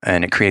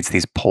it creates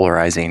these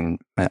polarizing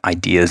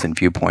ideas and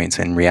viewpoints.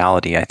 In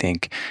reality, I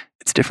think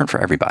it's different for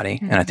everybody.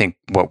 And I think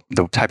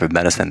the type of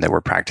medicine that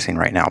we're practicing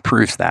right now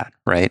proves that,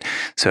 right?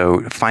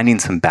 So finding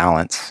some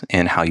balance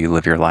in how you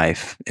live your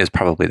life is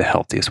probably the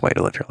healthiest way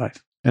to live your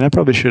life. And I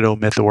probably should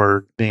omit the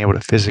word being able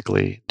to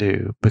physically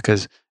do,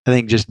 because I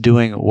think just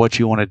doing what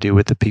you want to do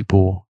with the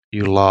people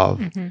you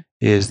love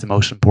is the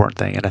most important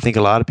thing. And I think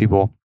a lot of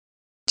people,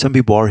 some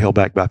people are held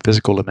back by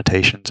physical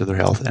limitations of their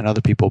health, and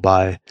other people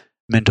by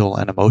mental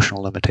and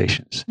emotional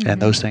limitations.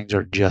 And those things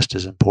are just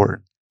as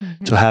important.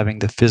 So having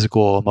the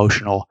physical,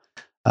 emotional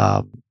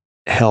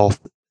health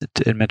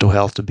and mental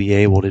health to be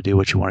able to do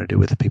what you want to do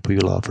with the people you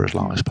love for as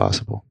long as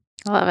possible.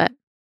 I love it.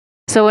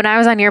 So when I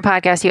was on your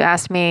podcast, you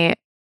asked me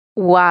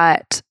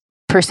what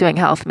pursuing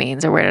health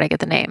means, or where did I get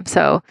the name?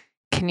 So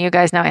can you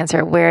guys now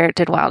answer, where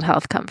did Wild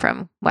Health come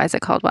from? Why is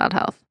it called Wild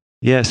Health?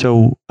 Yeah,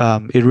 so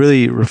it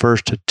really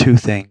refers to two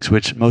things,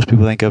 which most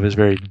people think of as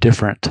very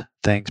different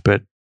things,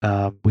 but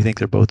we think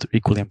they're both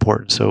equally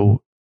important.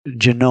 So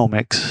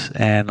genomics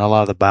and a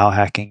lot of the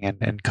biohacking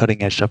and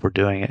cutting edge stuff we're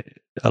doing,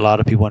 a lot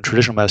of people in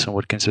traditional medicine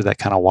would consider that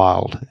kind of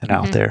wild and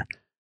out there.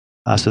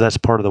 So that's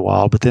part of the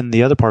wild. But then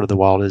the other part of the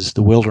wild is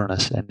the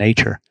wilderness and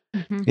nature.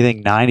 I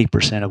think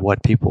 90% of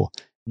what people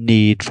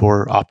need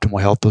for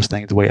optimal health, those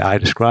things, the way I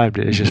described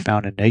it, is just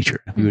found in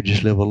nature. If we would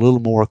just live a little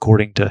more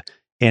according to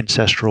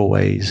ancestral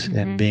ways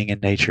and being in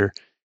nature,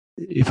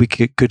 if we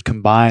could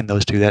combine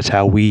those two, that's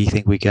how we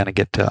think we kind of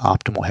get to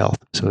optimal health.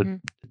 So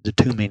the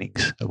two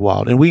meanings of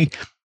wild. And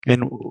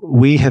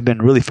we have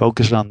been really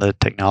focused on the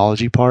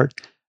technology part,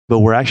 but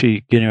we're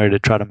actually getting ready to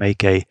try to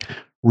make a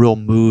real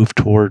move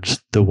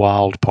towards the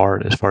wild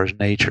part as far as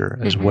nature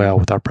as well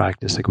with our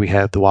practice. Like we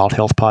have the Wild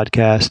Health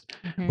podcast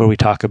where we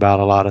talk about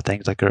a lot of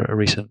things, like a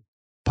recent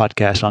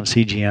podcast on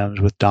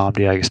CGMs with Dom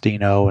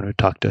D'Agostino, and we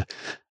talked to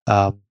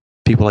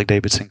people like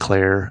David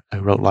Sinclair, who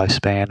wrote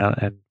Lifespan,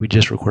 and we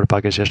just recorded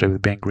a podcast yesterday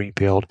with Ben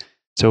Greenfield.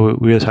 So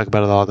we really talk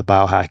about a lot of the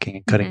biohacking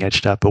and cutting edge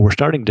stuff, but we're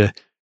starting to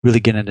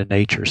really get into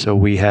nature. So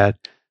we had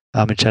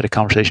just had a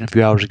conversation a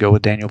few hours ago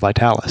with Daniel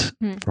Vitalis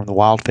from the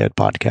Wild Fed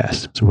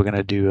podcast. So we're going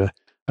to do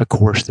a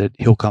course that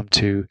he'll come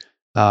to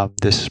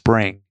this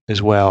spring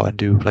as well, and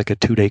do like a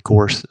 2-day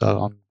course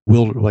on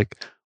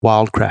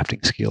wild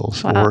crafting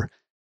skills or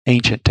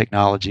ancient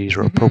technologies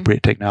or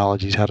appropriate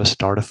technologies, how to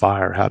start a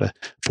fire, how to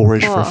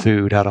forage for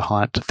food, how to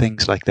hunt,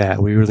 things like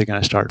that. We're really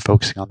going to start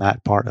focusing on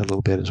that part a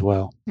little bit as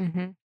well.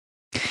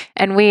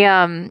 And we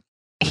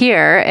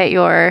here at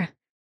your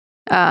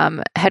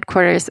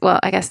headquarters, well,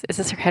 I guess, is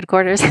this your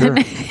headquarters in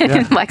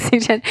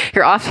Lexington?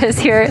 Your office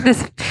here,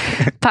 this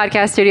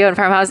podcast studio and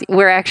farmhouse,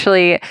 we're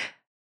actually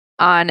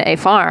on a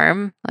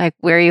farm, like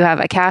where you have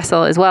a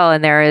castle as well,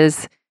 and there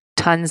is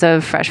tons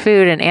of fresh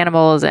food and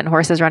animals and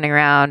horses running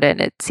around, and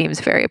it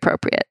seems very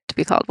appropriate to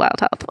be called Wild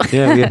Health.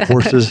 Yeah, we have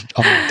horses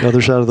on the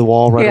other side of the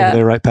wall, right over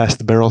there, right past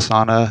the barrel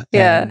sauna.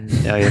 And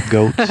we have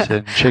goats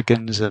and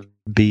chickens and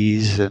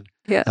bees and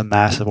a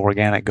massive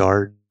organic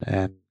garden.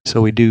 And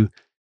so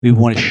we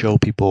want to show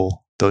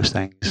people those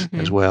things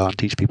as well, and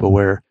teach people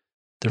where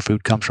their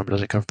food comes from. It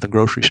doesn't come from the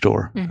grocery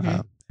store.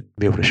 And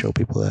be able to show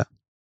people that.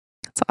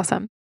 That's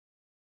awesome.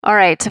 All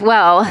right.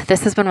 Well,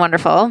 this has been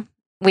wonderful.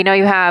 We know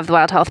you have the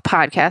Wild Health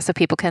podcast, so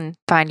people can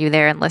find you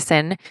there and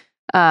listen.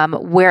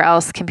 Where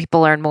else can people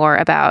learn more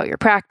about your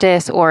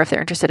practice, or if they're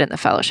interested in the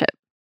fellowship?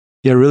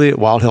 Yeah, really at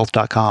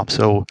wildhealth.com.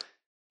 So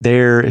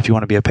there, if you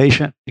want to be a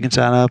patient, you can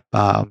sign up.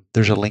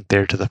 There's a link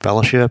there to the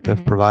fellowship.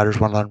 If providers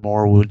want to learn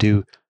more, we'll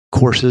do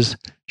courses.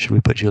 Should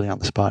we put Julie on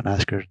the spot and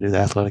ask her to do the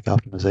athletic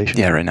optimization?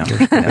 Yeah, right now.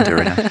 Yeah, do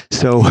it right now.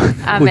 So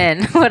I'm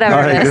in, whatever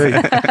all right, it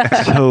is.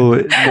 Great. So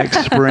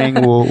next spring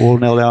we'll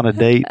nail down a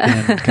date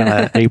in kind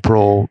of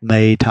April,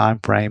 May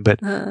timeframe.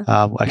 But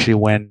actually,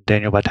 when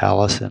Daniel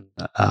Vitalis and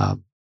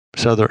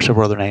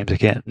several other names I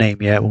can't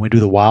name yet, when we do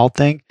the wild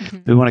thing,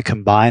 we want to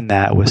combine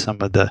that with some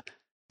of the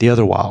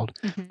other wild.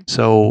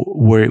 So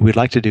we'd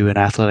like to do an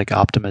athletic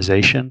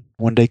optimization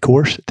 1-day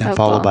course, then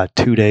followed by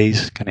 2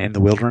 days kind of in the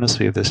wilderness. So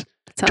we have this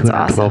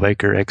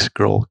 212-acre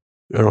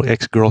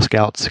ex-Girl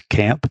Scouts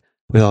camp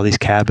with all these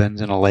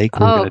cabins and a lake.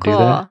 We're going to do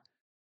that.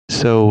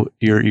 So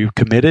you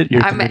committed?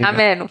 I'm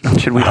in.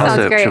 Should we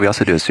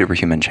also do a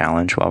superhuman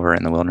challenge while we're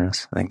in the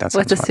wilderness? I think that's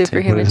what's a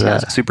superhuman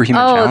challenge?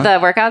 Superhuman challenge. Oh, the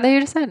workout that you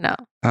just said? No.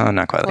 Oh,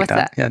 not quite like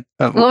that. Yeah.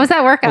 What was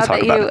that workout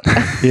that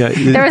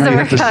you? There was a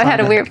workout that had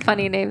a weird,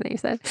 funny name that you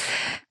said.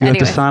 You have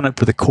to sign up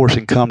for the course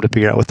and come to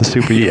figure out what the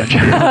superhuman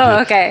challenge is.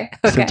 Oh, okay.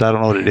 Since I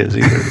don't know what it is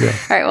either. Yeah.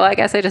 All right. Well, I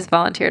guess I just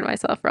volunteered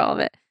myself for all of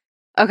it.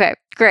 Okay,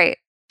 great.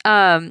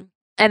 And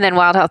then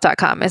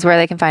wildhealth.com is where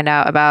they can find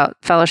out about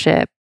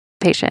fellowship,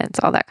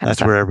 patients, all that kind of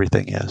stuff. That's where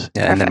everything is.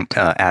 Yeah, perfect.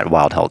 And then at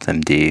Wild Health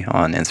MD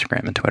on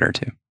Instagram and Twitter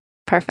too.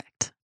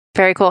 Perfect.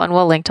 Very cool. And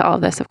we'll link to all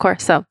of this, of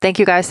course. So thank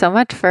you guys so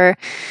much for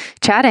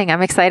chatting.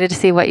 I'm excited to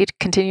see what you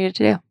continue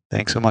to do.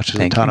 Thanks so much. It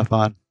was a ton of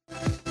fun.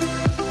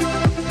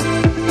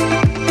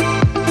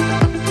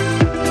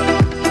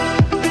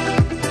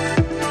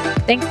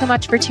 Thanks so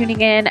much for tuning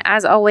in.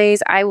 As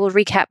always, I will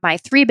recap my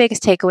 3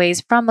 biggest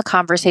takeaways from the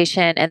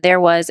conversation, and there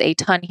was a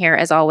ton here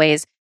as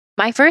always.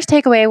 My first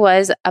takeaway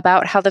was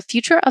about how the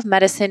future of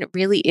medicine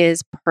really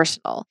is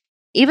personal.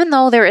 Even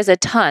though there is a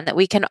ton that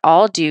we can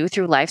all do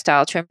through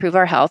lifestyle to improve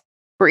our health,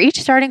 we're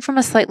each starting from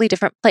a slightly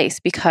different place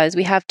because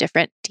we have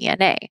different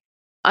DNA.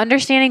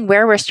 Understanding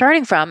where we're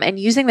starting from and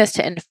using this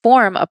to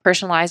inform a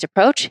personalized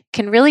approach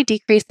can really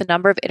decrease the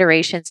number of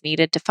iterations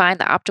needed to find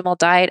the optimal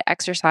diet,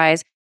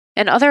 exercise,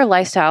 and other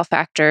lifestyle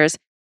factors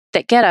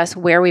that get us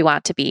where we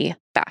want to be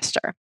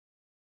faster.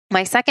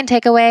 My second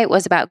takeaway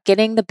was about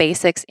getting the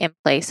basics in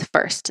place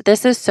first.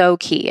 This is so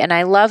key, and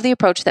I love the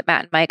approach that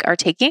Matt and Mike are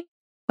taking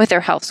with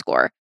their health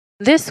score.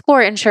 This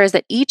score ensures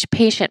that each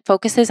patient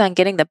focuses on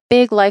getting the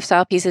big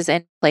lifestyle pieces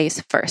in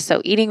place first.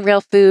 So eating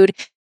real food,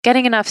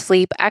 getting enough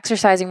sleep,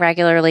 exercising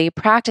regularly,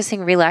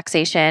 practicing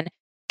relaxation,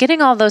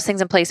 getting all those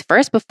things in place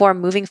first before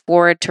moving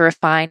forward to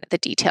refine the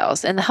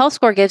details. And the health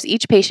score gives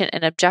each patient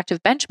an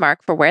objective benchmark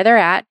for where they're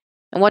at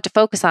and what to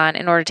focus on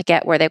in order to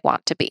get where they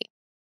want to be.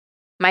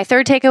 My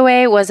third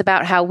takeaway was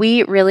about how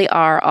we really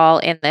are all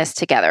in this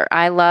together.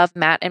 I love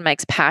Matt and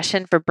Mike's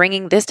passion for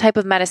bringing this type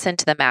of medicine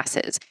to the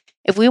masses.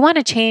 If we want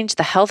to change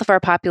the health of our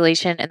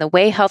population and the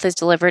way health is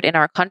delivered in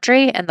our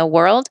country and the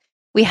world,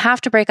 we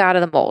have to break out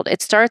of the mold.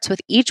 It starts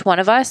with each one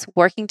of us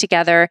working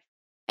together,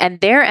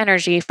 and their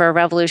energy for a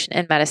revolution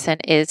in medicine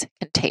is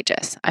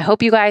contagious. I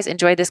hope you guys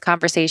enjoyed this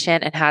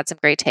conversation and had some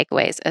great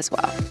takeaways as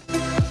well.